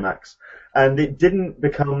 on an IMAX. And it didn't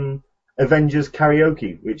become Avengers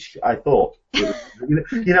karaoke, which I thought. You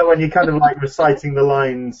know, when you're kind of like reciting the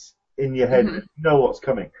lines in your head, you know what's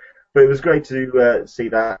coming. But it was great to see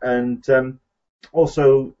that. And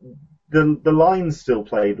also, the lines still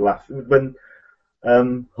played laugh. When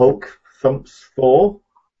Hulk thumps Thor,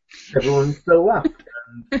 everyone still laughed.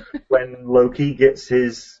 And when Loki gets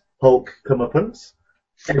his Hulk comeuppance,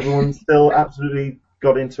 everyone still absolutely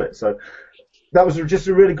got into it. So that was just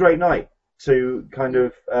a really great night to kind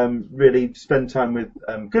of really spend time with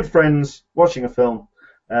good friends watching a film.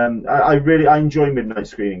 I enjoy midnight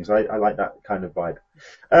screenings. I like that kind of vibe.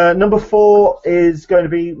 Number 4 is going to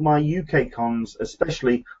be my UK cons,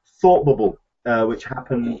 especially Thought Bubble. which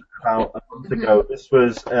happened about a month ago. This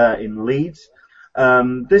was in Leeds.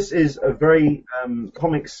 This is a very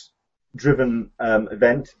comics-driven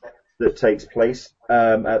event that takes place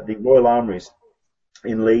at the Royal Armouries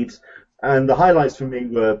in Leeds. And the highlights for me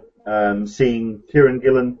were seeing Kieran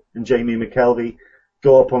Gillen and Jamie McKelvey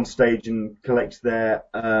go up on stage and collect their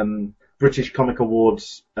British Comic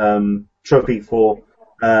Awards trophy for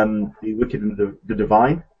The Wicked and the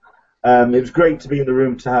Divine. It was great to be in the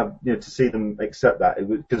room to have, to see them accept that,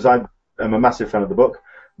 because I'm a massive fan of the book.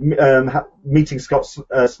 Meeting Scott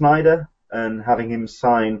Snyder and having him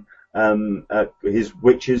sign his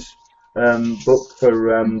Witches book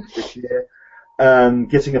for this year.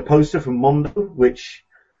 Getting a poster from Mondo, which,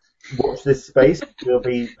 watch this space, we'll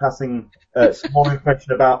be passing some more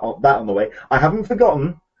information about that on the way. I haven't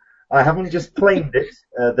forgotten. I haven't just claimed it.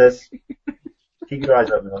 Keep your eyes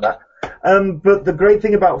open on that. But the great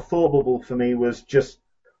thing about Thought Bubble for me was just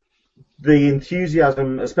the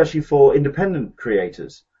enthusiasm, especially for independent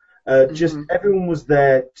creators. Just everyone was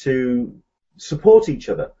there to support each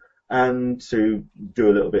other and to do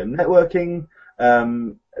a little bit of networking.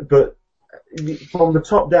 But from the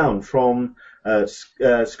top down, from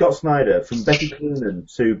Scott Snyder, from Becky Cloonan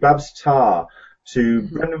to Babs Tarr to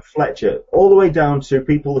Brendan Fletcher, all the way down to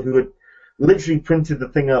people who had literally printed the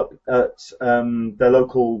thing up at their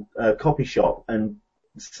local copy shop and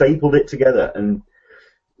stapled it together and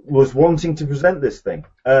was wanting to present this thing.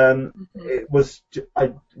 I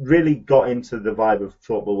really got into the vibe of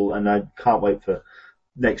Thought Bubble, and I can't wait for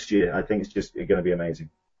next year. I think it's just going to be amazing.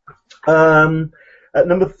 At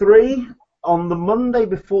number 3, on the Monday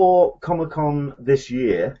before Comic-Con this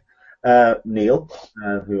year, Neil,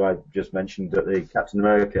 who I just mentioned at the Captain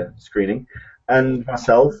America screening, and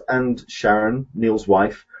myself and Sharon, Neil's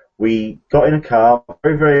wife, we got in a car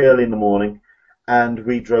very, very early in the morning, and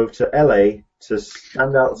we drove to LA to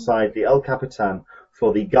stand outside the El Capitan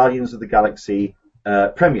for the Guardians of the Galaxy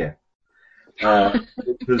premiere.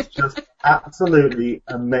 It was just absolutely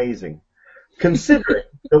amazing, considering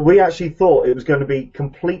that we actually thought it was going to be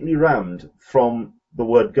completely rammed from the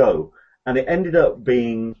word go, and it ended up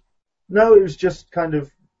being, no, it was just kind of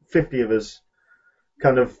 50 of us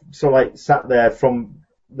kind of sat there from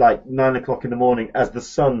like 9 o'clock in the morning as the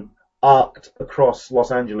sun arced across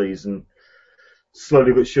Los Angeles and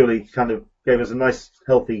slowly but surely kind of gave us a nice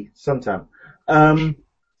healthy suntan.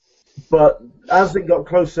 But as it got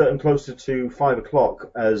closer and closer to 5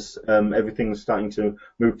 o'clock, as everything was starting to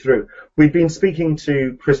move through, we'd been speaking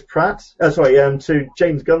to to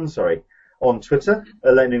James Gunn, on Twitter,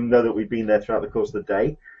 letting him know that we'd been there throughout the course of the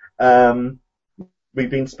day. We've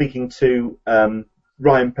been speaking to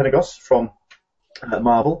Ryan Penagos from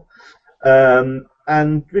Marvel,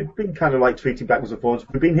 and we've been kind of like tweeting backwards and forwards.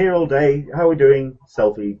 We've been here all day. How are we doing?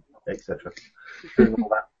 Selfie, etc. Doing all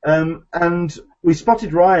that. And we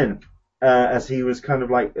spotted Ryan as he was kind of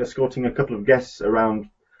like escorting a couple of guests around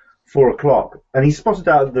 4 o'clock, and he spotted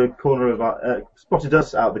us out of the corner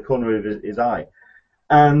of his eye,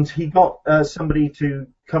 and he got somebody to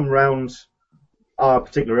come round our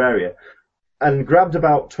particular area and grabbed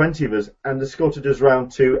about 20 of us and escorted us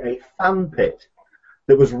round to a fan pit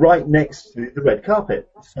that was right next to the red carpet.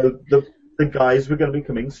 So the guys were going to be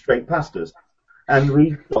coming straight past us. And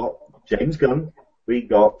we got James Gunn, we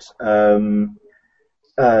got, we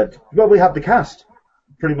had the cast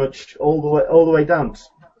pretty much all the way down,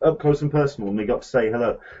 up close and personal, and we got to say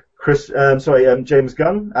hello. James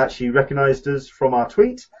Gunn actually recognised us from our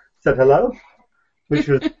tweet, said hello, which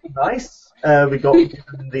was nice. We got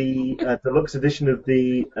the deluxe edition of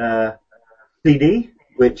the CD,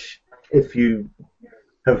 which, if you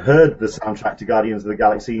have heard the soundtrack to Guardians of the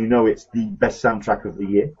Galaxy, you know it's the best soundtrack of the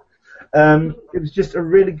year. It was just a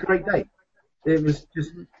really great day. It was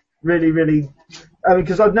just really, really...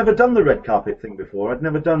 because I'd never done the red carpet thing before. I'd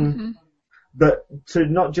never done... But to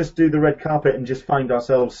not just do the red carpet and just find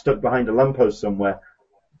ourselves stuck behind a lamppost somewhere,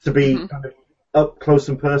 to be kind of up close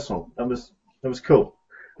and personal, that was cool.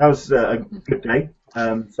 That was a good day.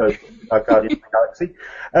 So, Guardians of the Galaxy.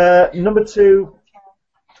 Number 2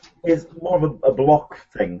 is more of a block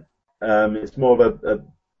thing. It's more of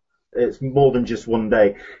it's more than just one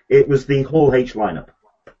day. It was the Hall H lineup.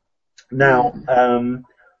 Now,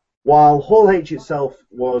 while Hall H itself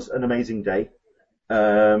was an amazing day,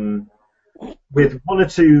 with one or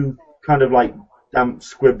two kind of like damp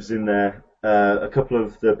squibs in there, a couple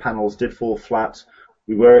of the panels did fall flat.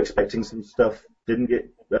 We were expecting some stuff, didn't get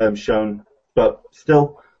shown, but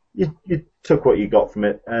still, you took what you got from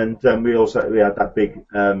it. And we had that big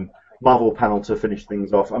Marvel panel to finish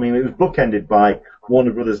things off. I mean, it was bookended by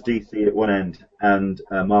Warner Brothers DC at one end and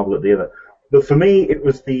Marvel at the other. But for me, it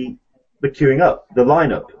was the queuing up, the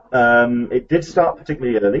lineup It did start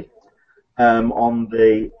particularly early on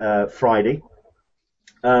the Friday,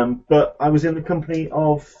 but I was in the company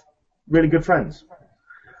of really good friends.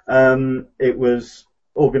 It was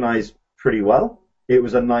organised pretty well. It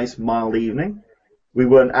was a nice, mild evening. We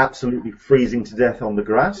weren't absolutely freezing to death on the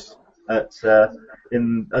grass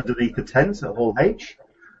underneath the tent at Hall H.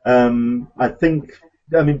 I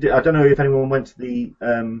don't know if anyone went to the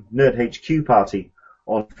Nerd HQ party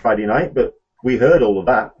on Friday night, but we heard all of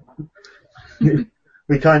that.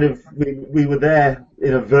 we were there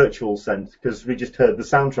in a virtual sense because we just heard the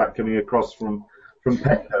soundtrack coming across from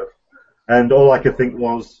Petco, and all I could think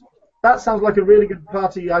was, that sounds like a really good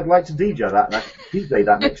party. I'd like to DJ that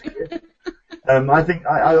next year. I think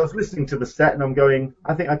I was listening to the set and I'm going,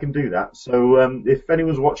 I think I can do that. So if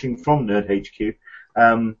anyone's watching from Nerd HQ,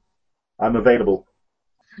 I'm available.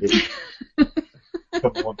 If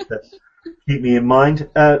someone wants to keep me in mind.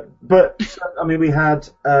 We had,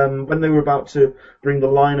 when they were about to bring the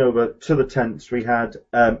line over to the tents, we had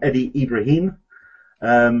Eddie Ibrahim,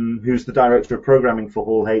 who's the director of programming for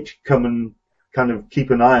Hall H, come and kind of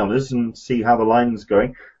keep an eye on us and see how the line's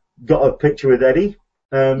going. Got a picture with Eddie.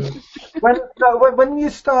 When you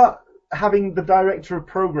start having the director of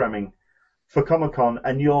programming for Comic-Con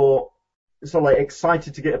and you're sort of like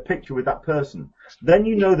excited to get a picture with that person, then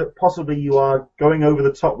you know that possibly you are going over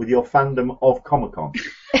the top with your fandom of Comic-Con.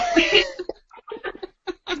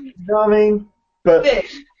 You know what I mean? But he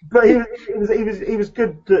was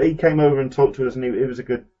good that he came over and talked to us, and it was a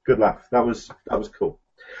good laugh. That was cool.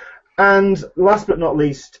 And last but not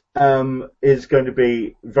least, is going to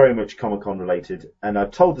be very much Comic-Con related. And I've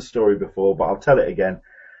told the story before, but I'll tell it again.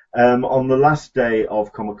 On the last day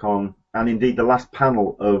of Comic-Con, and indeed the last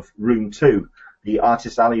panel of Room 2, the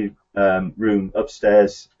Artist Alley room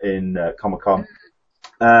upstairs in Comic-Con,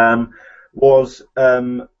 was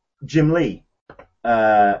Jim Lee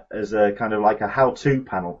as a kind of like a how-to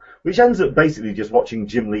panel, which ends up basically just watching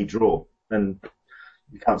Jim Lee draw. And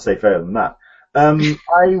you can't say fairer than that. I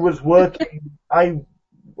was working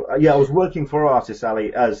for Artist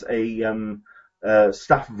Alley as a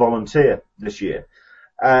staff volunteer this year,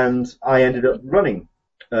 and I ended up running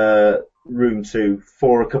Room 2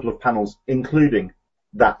 for a couple of panels, including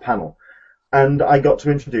that panel, and I got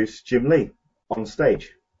to introduce Jim Lee on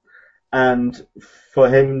stage, and for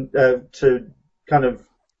him to kind of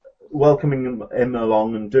welcoming him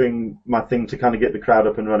along and doing my thing to kind of get the crowd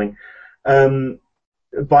up and running.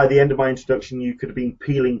 By the end of my introduction, you could have been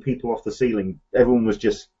peeling people off the ceiling. Everyone was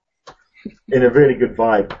just in a really good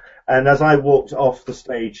vibe. And as I walked off the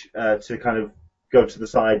stage to kind of go to the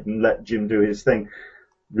side and let Jim do his thing,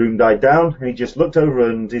 room died down, and he just looked over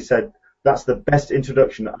and he said, "That's the best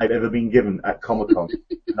introduction I've ever been given at Comic-Con."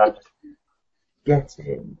 And I just, get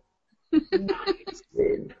in.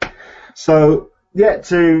 So, yeah,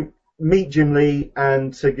 to meet Jim Lee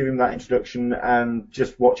and to give him that introduction and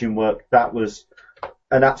just watch him work, that was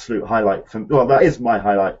an absolute highlight. That is my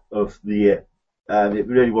highlight of the year. It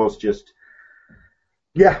really was just,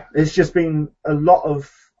 it's just been a lot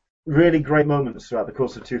of really great moments throughout the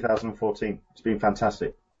course of 2014. It's been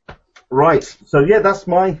fantastic. Right, so that's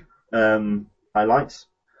my highlights.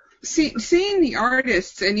 Seeing the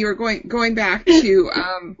artists, and you were going back to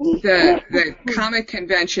the comic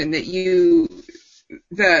convention that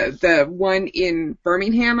the one in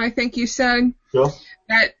Birmingham, I think you said. Sure.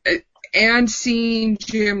 And seeing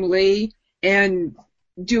Jim Lee and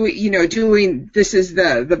doing this is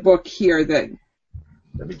the book here that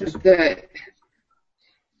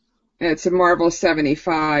it's a Marvel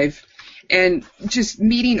 75, and just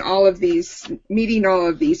meeting all of these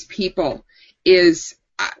people is,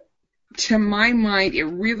 to my mind, it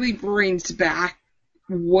really brings back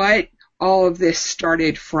what all of this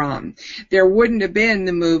started from. There wouldn't have been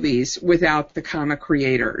the movies without the comic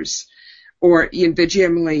creators, or the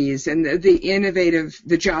Jim Lees and the innovative,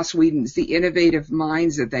 the Joss Whedons, the innovative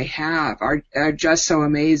minds that they have are just so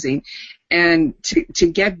amazing. And to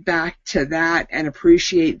get back to that and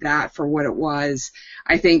appreciate that for what it was,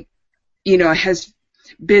 I think, has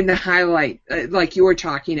been the highlight, like you were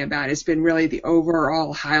talking about. It's been really the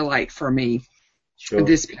overall highlight for me. Sure.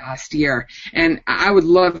 This past year, and I would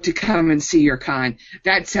love to come and see your con.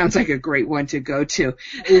 That sounds like a great one to go to.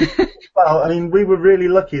 Well, I mean, we were really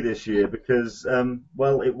lucky this year because,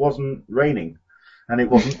 it wasn't raining, and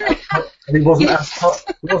it wasn't as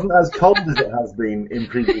cold as it has been in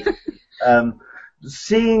previous years.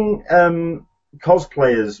 Seeing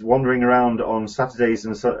cosplayers wandering around on Saturday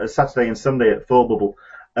and Sunday at Thor Bubble,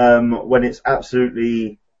 when it's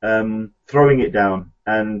absolutely throwing it down,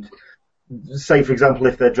 and say, for example,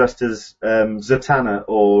 if they're dressed as Zatanna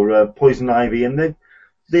or Poison Ivy, and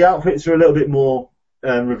the outfits are a little bit more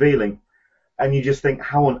revealing, and you just think,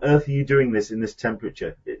 how on earth are you doing this in this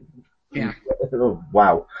temperature? Yeah. Oh,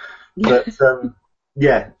 wow. But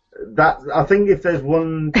yeah, that I think if there's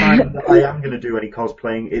one time that I am going to do any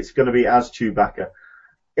cosplaying, it's going to be as Chewbacca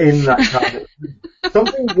in that kind of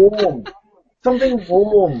something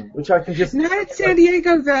warm, which I can just Not at San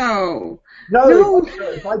Diego though. No.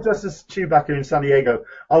 If I dress as Chewbacca in San Diego,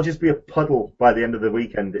 I'll just be a puddle by the end of the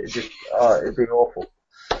weekend. It'd be awful.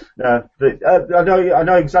 No, I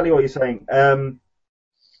know exactly what you're saying.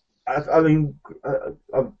 I've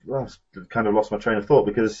kind of lost my train of thought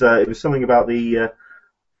because it was something about the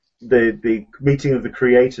meeting of the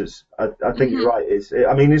creators. I think you're right.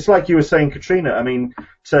 It's like you were saying, Katrina. I mean,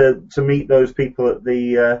 to meet those people at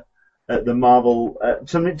the Marvel,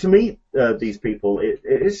 to meet these people, it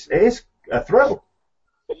is a thrill.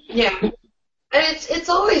 Yeah, and it's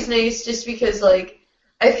always nice just because like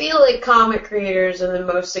I feel like comic creators are the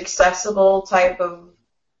most accessible type of,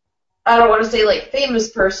 I don't want to say like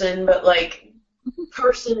famous person, but like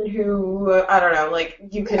person who, I don't know, like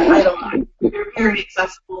you can, I don't know, they're very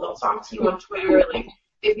accessible, they'll talk to you on Twitter, like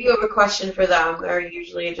if you have a question for them, they're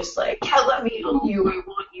usually just like, yeah, let me help you, I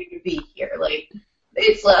want you to be here, like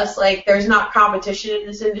it's less like there's not competition in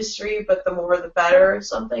this industry, but the more the better or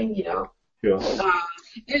something, you know. Sure.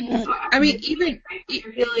 I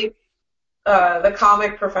feel like the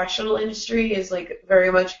comic professional industry is like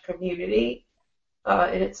very much a community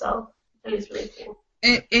in itself. It is really cool.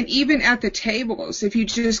 And even at the tables, if you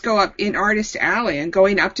just go up in Artist Alley and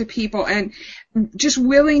going up to people and just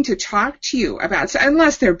willing to talk to you about,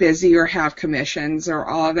 unless they're busy or have commissions or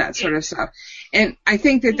all of that sort of stuff. And I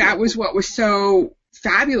think that was what was so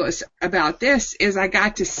fabulous about this is I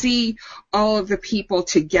got to see all of the people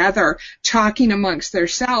together talking amongst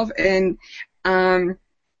themselves. And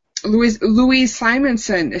Louise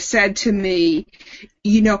Simonson said to me,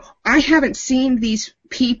 you know, I haven't seen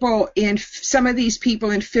some of these people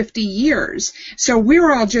in 50 years. So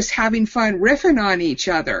we're all just having fun riffing on each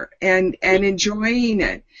other and enjoying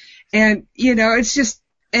it. And, you know, it's just,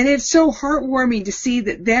 and it's so heartwarming to see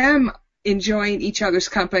that them enjoying each other's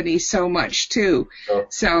company so much too. Sure.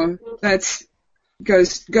 So that's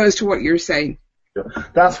goes to what you're saying. Sure.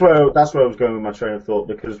 That's where I was going with my train of thought,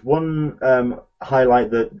 because one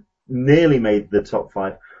highlight that nearly made the top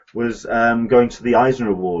 5 was going to the Eisner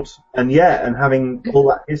Awards, and having all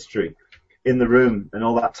that history in the room and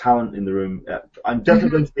all that talent in the room. I'm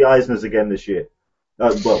definitely going to the Eisners again this year.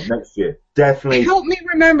 Next year, definitely.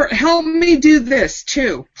 Help me do this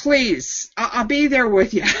too, please. I'll be there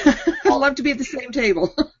with you. I'd love to be at the same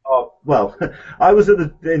table. Oh well, I was in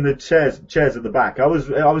the chairs at the back. I was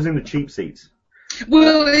in the cheap seats.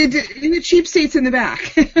 Well, in the cheap seats in the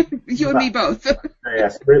back. You and me both.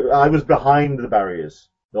 Yes, I was behind the barriers.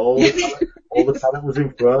 All the talent was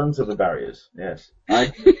in front of the barriers. Yes,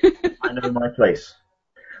 I know my place.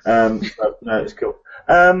 No, it's cool.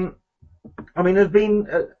 I mean, have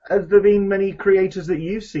there been many creators that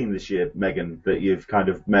you've seen this year, Megan, that you've kind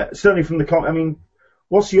of met? Certainly from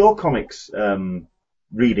what's your comics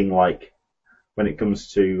reading like when it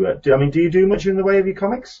comes to? Do you do much in the way of your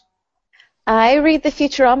comics? I read the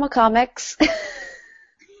Futurama comics.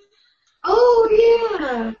 Oh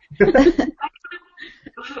yeah.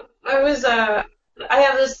 I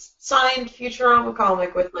have this signed Futurama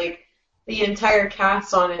comic with like the entire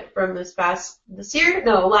cast on it from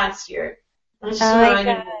last year.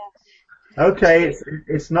 Okay,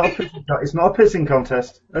 it's not a pissing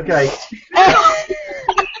contest. Okay.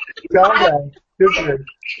 Calm down.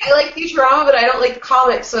 I like Futurama, but I don't like the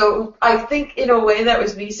comic, so I think in a way that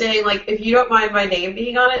was me saying, like, if you don't mind my name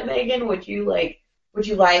being on it, Megan, would you like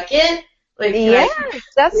it? Like, yes,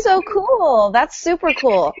 that's so cool. That's super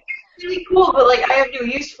cool. It's really cool, but like I have no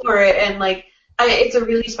use for it, and like it's a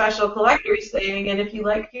really special collector's thing, and if you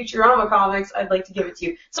like Futurama comics, I'd like to give it to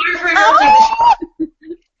you. Sorry for interrupting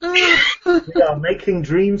the show. Yeah, making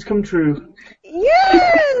dreams come true.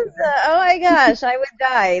 Yes! Oh my gosh, I would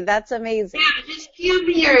die. That's amazing. Yeah, just PM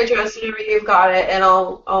me your address whenever you've got it, and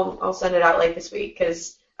I'll send it out like this week,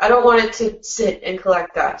 because I don't want it to sit and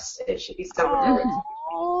collect dust. It should be somewhere.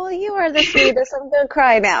 Oh, you are the sweetest. I'm going to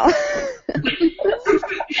cry now.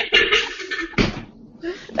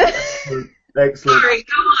 Excellent. Sorry,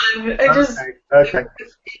 go on. Okay.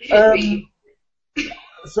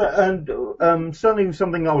 Certainly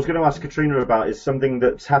something I was going to ask Katrina about is something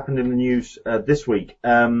that's happened in the news this week,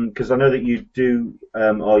 because I know that you do,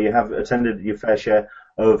 or you have attended your fair share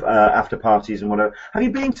of after parties and whatever. Have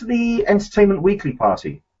you been to the Entertainment Weekly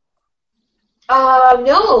party?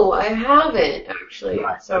 No, I haven't actually.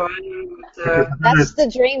 Right. So That's the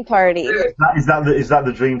dream party. Is that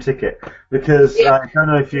the dream ticket? Because Yeah. I don't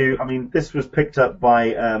know if you. I mean, this was picked up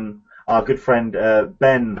by our good friend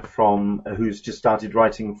Ben from who's just started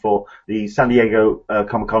writing for the San Diego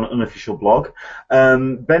Comic-Con unofficial blog.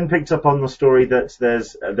 Ben picked up on the story that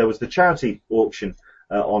there was the charity auction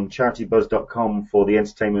on CharityBuzz.com for the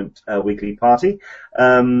Entertainment Weekly Party.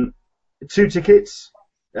 2 tickets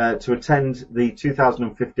to attend the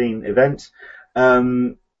 2015 event.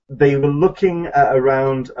 They were looking at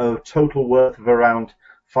around a total worth of around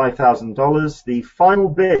 $5,000. The final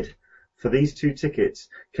bid for these 2 tickets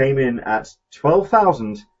came in at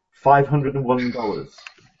 $12,501.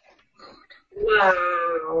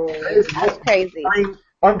 Wow. That's crazy.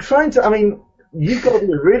 I'm trying to. I mean, you've got to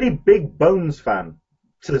be a really big Bones fan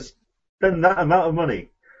to spend that amount of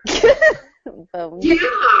money. Boom. Yeah.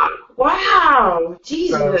 Wow.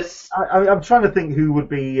 Jesus. So, I'm trying to think who would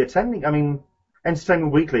be attending. I mean,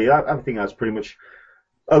 Entertainment Weekly. I think that's pretty much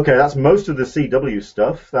okay. That's most of the CW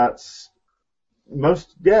stuff. That's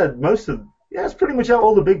most. It's pretty much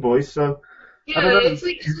all the big boys. So. Yeah, it's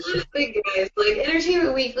like a lot of big guys, like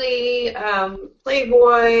Entertainment Weekly,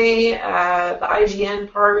 Playboy, the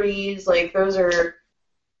IGN parties, like those are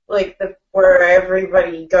like where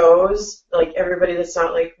everybody goes, like everybody that's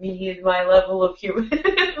not like me and my level of human,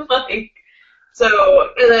 like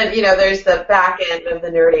so. And then there's the back end of the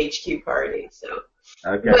Nerd HQ party. So,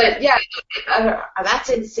 Okay. but yeah,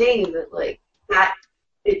 that's insane that like that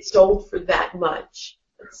it sold for that much.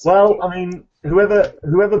 Well, I mean, whoever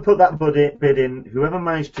put that bid in, whoever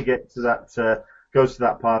managed to get to that, goes to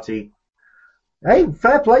that party, hey,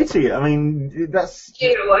 fair play to you. I mean, that's.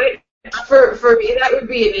 You know what? For me, that would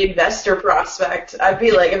be an investor prospect. I'd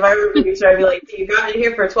be like, if I were a producer, I'd be like, you got in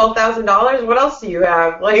here for $12,000? What else do you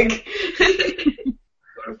have? Like, want to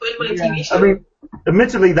fund my TV show? I mean,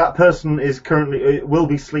 admittedly, that person is will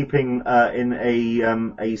be sleeping in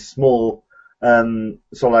a small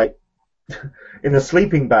sort of like. In a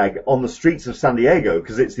sleeping bag on the streets of San Diego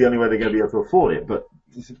because it's the only way they're going to be able to afford it. But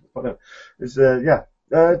that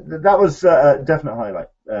was a definite highlight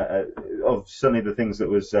of certainly the things that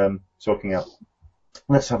was talking out.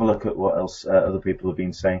 Let's have a look at what else other people have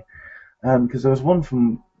been saying because there was one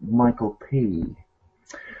from Michael P.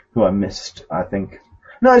 who I missed. I think.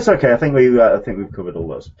 No, it's okay. I think we've covered all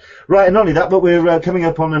those. Right, and not only that, but we're coming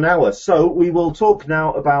up on an hour, so we will talk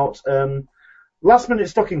now about. Last minute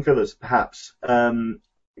stocking fillers, perhaps.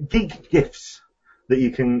 Geek gifts that you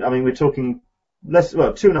can. I mean, we're talking less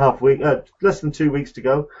than 2 weeks to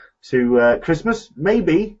go to Christmas.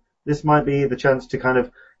 Maybe this might be the chance to kind of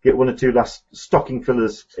get 1 or 2 last stocking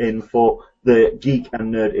fillers in for the geek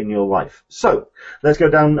and nerd in your life. So let's go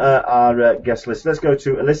down our guest list. Let's go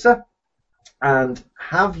to Alyssa. And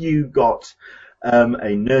have you got a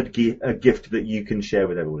nerd gift that you can share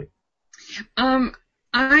with everybody?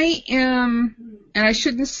 I am, and I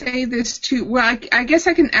shouldn't say this I guess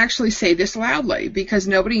I can actually say this loudly because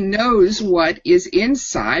nobody knows what is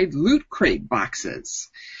inside Loot Crate boxes.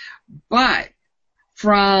 But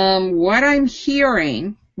from what I'm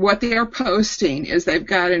hearing, what they are posting is they've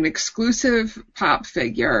got an exclusive pop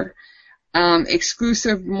figure,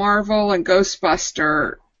 exclusive Marvel and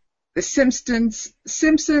Ghostbuster, the Simpsons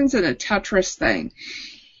and a Tetris thing.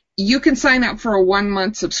 You can sign up for a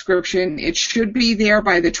 1-month subscription. It should be there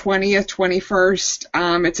by the 20th, 21st.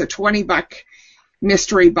 It's a $20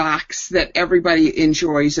 mystery box that everybody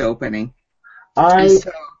enjoys opening. I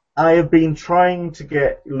have been trying to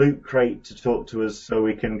get Loot Crate to talk to us so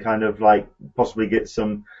we can kind of like possibly get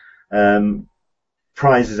some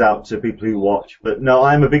prizes out to people who watch. But no,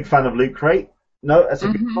 I'm a big fan of Loot Crate. No, that's a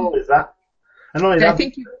good call, is that? And not only that,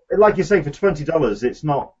 like you say, for $20, it's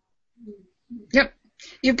not. Yep.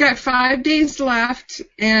 You've got 5 days left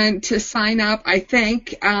and to sign up, I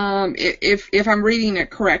think, if I'm reading it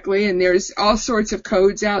correctly, and there's all sorts of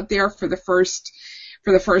codes out there for the first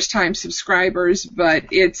time subscribers, but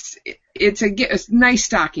it's a nice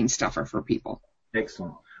stocking stuffer for people.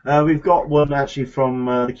 Excellent. We've got one actually from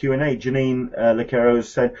the Q&A. Janine Lecero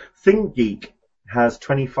said, ThinkGeek has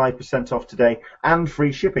 25% off today and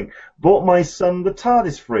free shipping. Bought my son the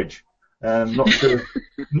TARDIS fridge. Not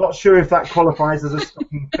sure if that qualifies as a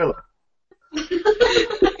stocking filler.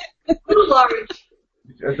 Large.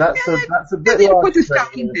 That's a bit large. Put the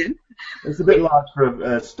stocking in. It's a bit large for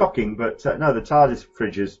a stocking, but no, the TARDIS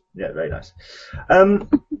fridge is very nice.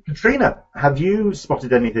 Katrina, have you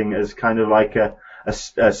spotted anything as kind of like a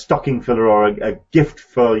stocking filler or a gift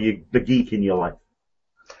for the geek in your life?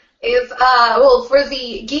 For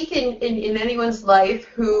the geek in anyone's life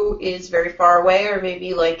who is very far away or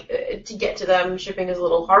maybe like to get to them shipping is a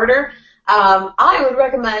little harder, I would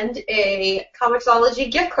recommend a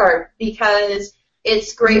Comixology gift card because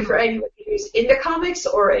it's great for anybody who's into comics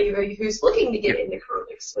or anybody who's looking to get into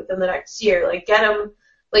comics within the next year. Like, get them,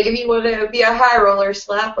 like, if you want to be a high roller,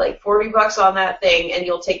 slap, like, $40 on that thing, and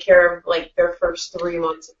you'll take care of, like, their first 3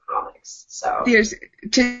 months of comics. So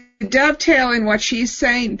to dovetail in what she's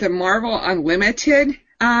saying, the Marvel Unlimited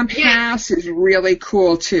pass is really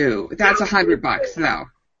cool, too. That's $100, though.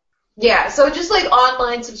 Yeah, so just, like,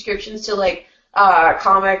 online subscriptions to, like,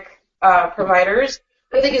 comic providers,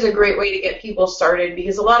 I think is a great way to get people started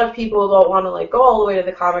because a lot of people don't want to like go all the way to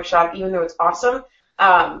the comic shop even though it's awesome.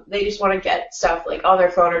 They just want to get stuff like on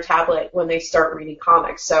their phone or tablet when they start reading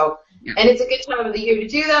comics. So, and it's a good time of the year to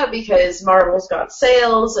do that because Marvel's got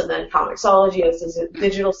sales and then Comixology has its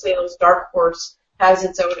digital sales. Dark Horse has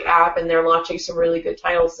its own app and they're launching some really good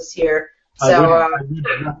titles this year. So I would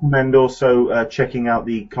recommend also checking out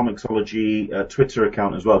the Comixology Twitter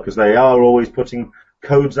account as well because they are always putting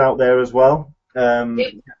codes out there as well.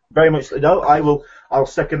 Very much. No, I'll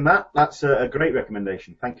second that. That's a great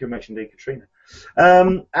recommendation. Thank you very much indeed, Katrina.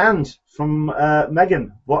 And from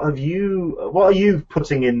Megan, what are you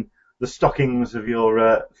putting in the stockings of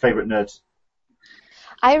your favorite nerds?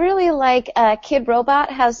 I really like Kid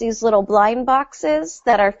Robot has these little blind boxes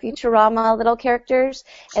that are Futurama little characters,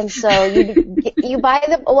 and so you buy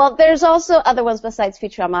them. Well, there's also other ones besides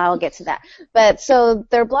Futurama. I'll get to that. But so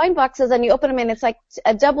they're blind boxes, and you open them, and it's like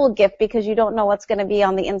a double gift because you don't know what's going to be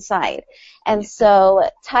on the inside. And so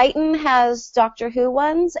Titan has Doctor Who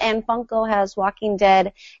ones, and Funko has Walking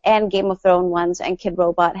Dead and Game of Thrones ones, and Kid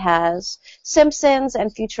Robot has Simpsons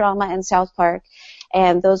and Futurama and South Park.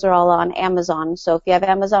 And those are all on Amazon. So if you have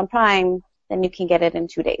Amazon Prime, then you can get it in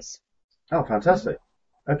 2 days. Oh, fantastic.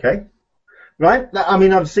 Okay. Right. I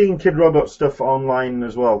mean, I've seen Kid Robot stuff online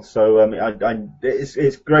as well. So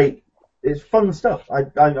it's great. It's fun stuff.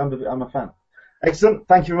 I'm a fan. Excellent.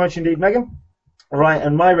 Thank you very much indeed, Megan. All right.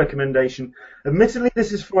 And my recommendation, admittedly,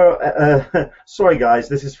 this is for, sorry guys,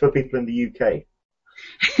 this is for people in the UK.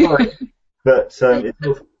 Sorry. But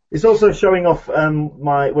it's also showing off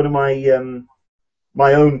one of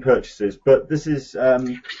my own purchases, but this is I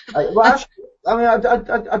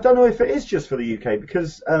don't know if it is just for the UK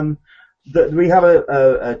because we have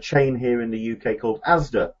a chain here in the UK called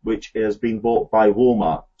Asda, which has been bought by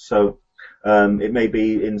Walmart, so it may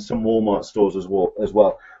be in some Walmart stores as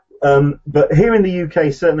well. But here in the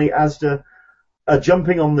UK, certainly Asda are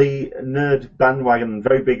jumping on the nerd bandwagon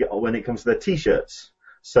very big when it comes to their T-shirts.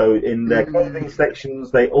 So in their clothing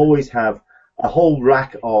sections, they always have a whole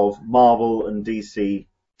rack of Marvel and DC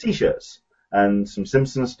T-shirts and some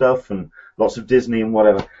Simpsons stuff and lots of Disney and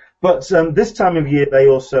whatever. But this time of year, they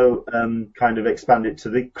also kind of expand it to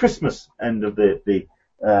the Christmas end of the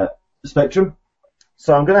spectrum.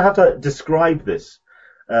 So I'm going to have to describe this.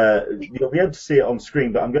 You'll be able to see it on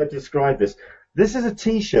screen, but I'm going to describe this. This is a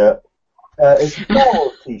T-shirt. It's a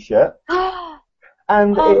floral T-shirt,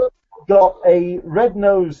 and it's got a red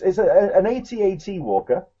nose. It's an AT-AT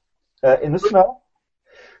walker. In the snow,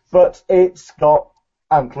 but it's got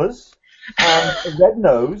antlers and a red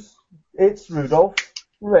nose. It's Rudolph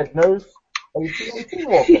Red-Nosed AT-AT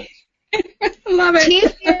Walker. Love it. T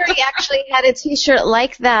Fury actually had a T-shirt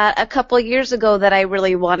like that a couple years ago that I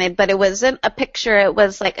really wanted, but it wasn't a picture; it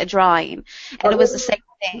was like a drawing, and it was the same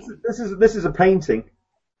thing. This is a painting.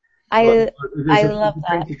 I love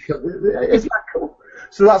that. Isn't that cool?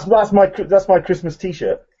 So that's my Christmas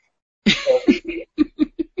T-shirt.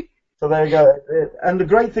 So there you go. And the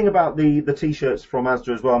great thing about the T-shirts from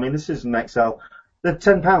Asda as well, I mean, this is an XL. They're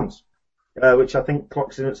 £10, which I think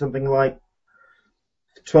clocks in at something like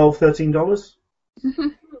 $12, $13. Mm-hmm.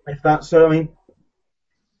 If that's so, I mean,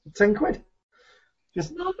 £10.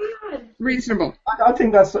 Just not bad. Reasonable. I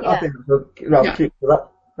think that's rather cute.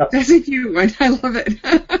 That's a cute one. I love it.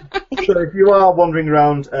 So if you are wandering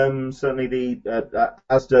around, certainly the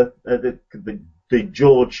Asda, the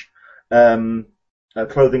George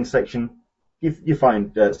clothing section, you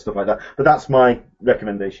find stuff like that. But that's my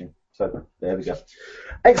recommendation. So there we go.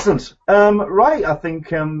 Excellent. Right, I think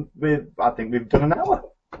we've done an hour.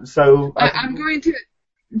 So I'm going to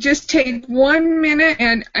just take 1 minute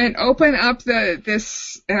and open up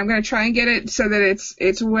this, and I'm going to try and get it so that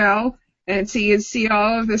it's well, and so you can see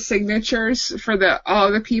all of the signatures for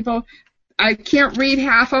all the people. I can't read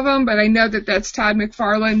half of them, but I know that that's Todd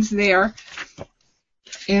McFarlane's there.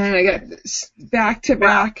 And I got this back to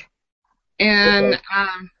back, and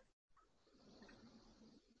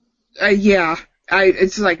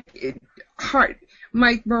it's like hard.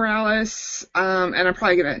 Mike Morales, and I'm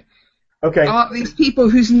probably gonna all these people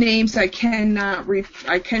whose names I cannot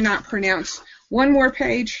pronounce. One more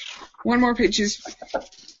page is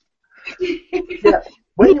Yeah.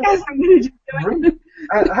 When you, Yes, I'm gonna do it.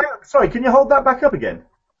 sorry, can you hold that back up again?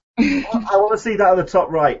 I want to see that at the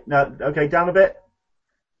top right. No, okay, down a bit.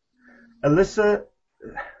 Alyssa,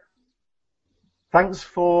 thanks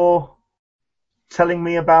for telling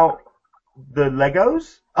me about the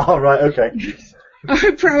Legos. Oh, right, okay.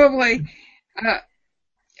 Probably.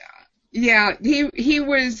 Yeah, he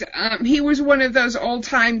was one of those old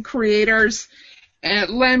time creators,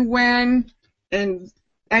 Len Wein, and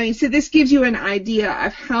I mean, so this gives you an idea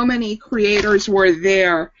of how many creators were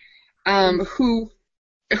there, who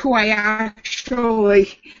I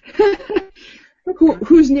actually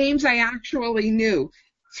whose names I actually knew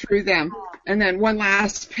through them. And then one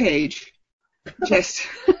last page, just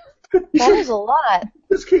That is a lot.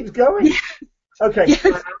 Just keeps going. Yeah. Okay,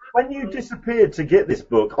 Yes. when you disappeared to get this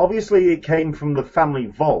book, obviously it came from the family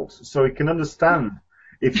vault, so we can understand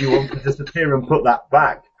if you want to disappear and put that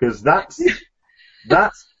back, because that's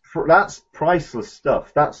priceless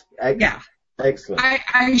stuff. That's Yeah. excellent.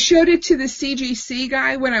 I showed it to the CGC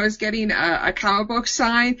guy when I was getting a comic book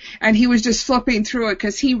signed, and he was just flipping through it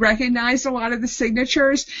because he recognized a lot of the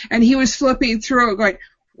signatures, and he was flipping through it going,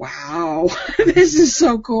 wow, this is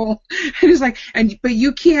so cool. And he's like, but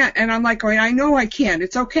you can't. And I'm like going, I know I can.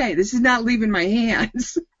 It's okay. This is not leaving my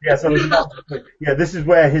hands. Yeah, so this is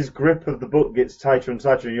where his grip of the book gets tighter and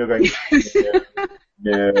tighter, and you're going,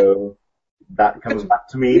 no, that comes back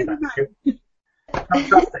to me. Thank you.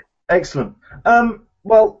 Fantastic. Excellent.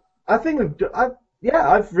 Well, I think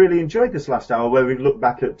I've really enjoyed this last hour where we've looked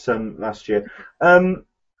back at last year.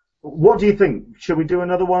 What do you think? Should we do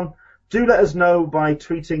another one? Do let us know by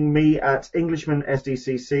tweeting me at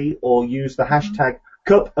EnglishmanSDCC or use the hashtag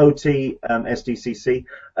CupOTSDCC.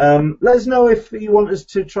 Let us know if you want us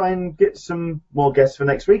to try and get some more guests for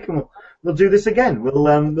next week, and we'll do this again.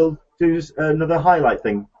 We'll do another highlight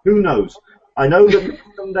thing. Who knows? I know that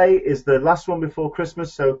Sunday is the last one before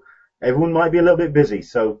Christmas, so everyone might be a little bit busy.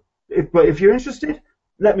 So, if you're interested,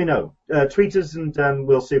 let me know. Tweet us, and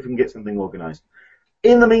we'll see if we can get something organised.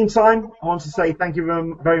 In the meantime, I want to say thank you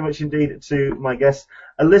very much indeed to my guest,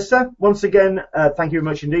 Alyssa. Once again, thank you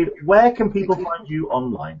very much indeed. Where can people find you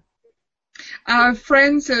online?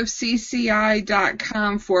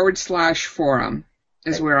 friendsofcci.com/forum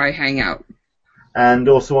is where I hang out. And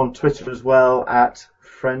also on Twitter as well at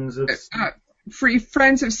Friends of...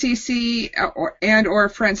 Friends of CC or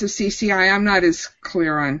Friends of CCI. I'm not as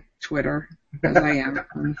clear on Twitter as I am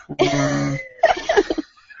on forum.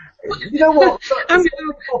 You know what?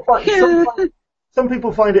 Some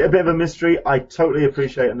people find it a bit of a mystery. I totally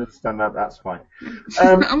appreciate and understand that. That's fine.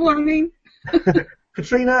 I'm learning.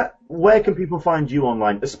 Katrina, where can people find you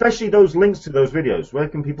online? Especially those links to those videos. Where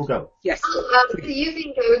can people go? Yes. You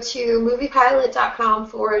can go to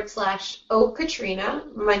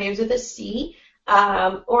moviepilot.com/OKatrina. My name's with a C.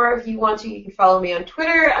 Or if you want to, you can follow me on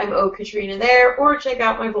Twitter. I'm OKatrina there. Or check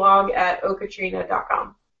out my blog at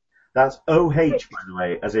okatrina.com. That's OH, by the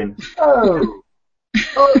way, as in oh.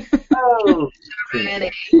 And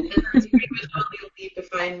you'll need to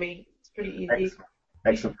find me. It's pretty easy.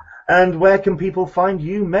 Excellent. And where can people find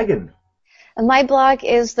you, Megan? My blog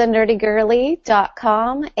is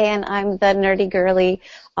thenerdygirly.com, and I'm the Nerdy Girly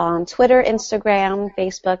on Twitter, Instagram,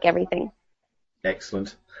 Facebook, everything.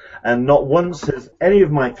 Excellent. And not once has any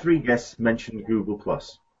of my three guests mentioned Google+.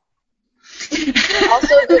 Also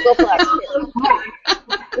Google+.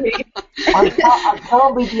 I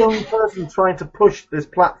can't be the only person trying to push this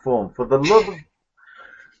platform, for the love of...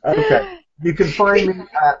 Okay. You can find me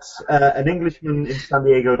at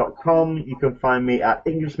anenglishmaninsandiego.com. You can find me at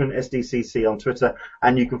EnglishmanSDCC on Twitter.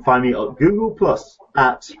 And you can find me at Google+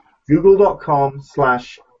 at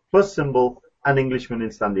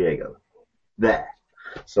google.com/+an-Englishman-in-San-Diego. There.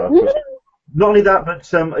 So, not only that,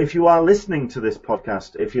 but if you are listening to this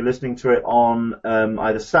podcast, if you're listening to it on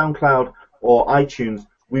either SoundCloud or iTunes,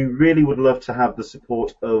 we really would love to have the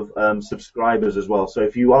support of subscribers as well. So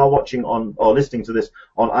if you are watching on or listening to this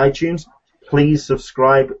on iTunes, please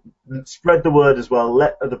subscribe, spread the word as well,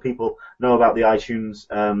 let other people know about the iTunes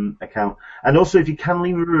account. And also if you can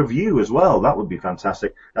leave a review as well, that would be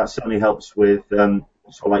fantastic. That certainly helps with working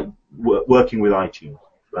with iTunes.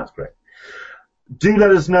 So that's great. Do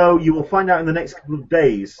let us know. You will find out in the next couple of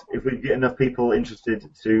days if we get enough people interested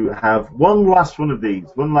to have one last one of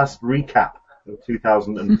these, one last recap of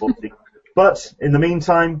 2014. But in the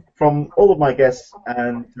meantime, from all of my guests,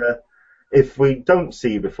 and if we don't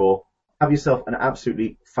see you before, have yourself an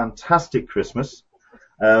absolutely fantastic Christmas.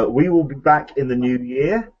 We will be back in the new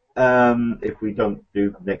year if we don't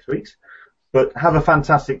do next week's. But have a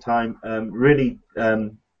fantastic time.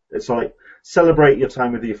 Celebrate your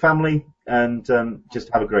time with your family and just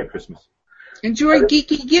have a great Christmas. Enjoy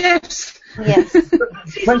geeky gifts. Yes.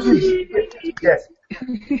 Thank you. Yes.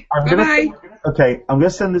 Bye-bye. Okay, I'm going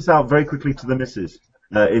to send this out very quickly to the missus,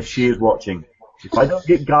 if she is watching. If I don't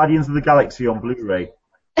get Guardians of the Galaxy on Blu-ray,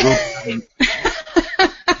 we'll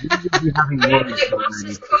be having words.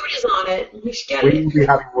 Ross's code is on it. You should get We it. will be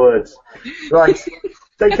having words. Right.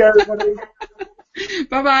 Take care, everybody.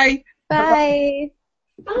 Bye-bye. Bye.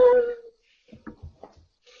 Bye.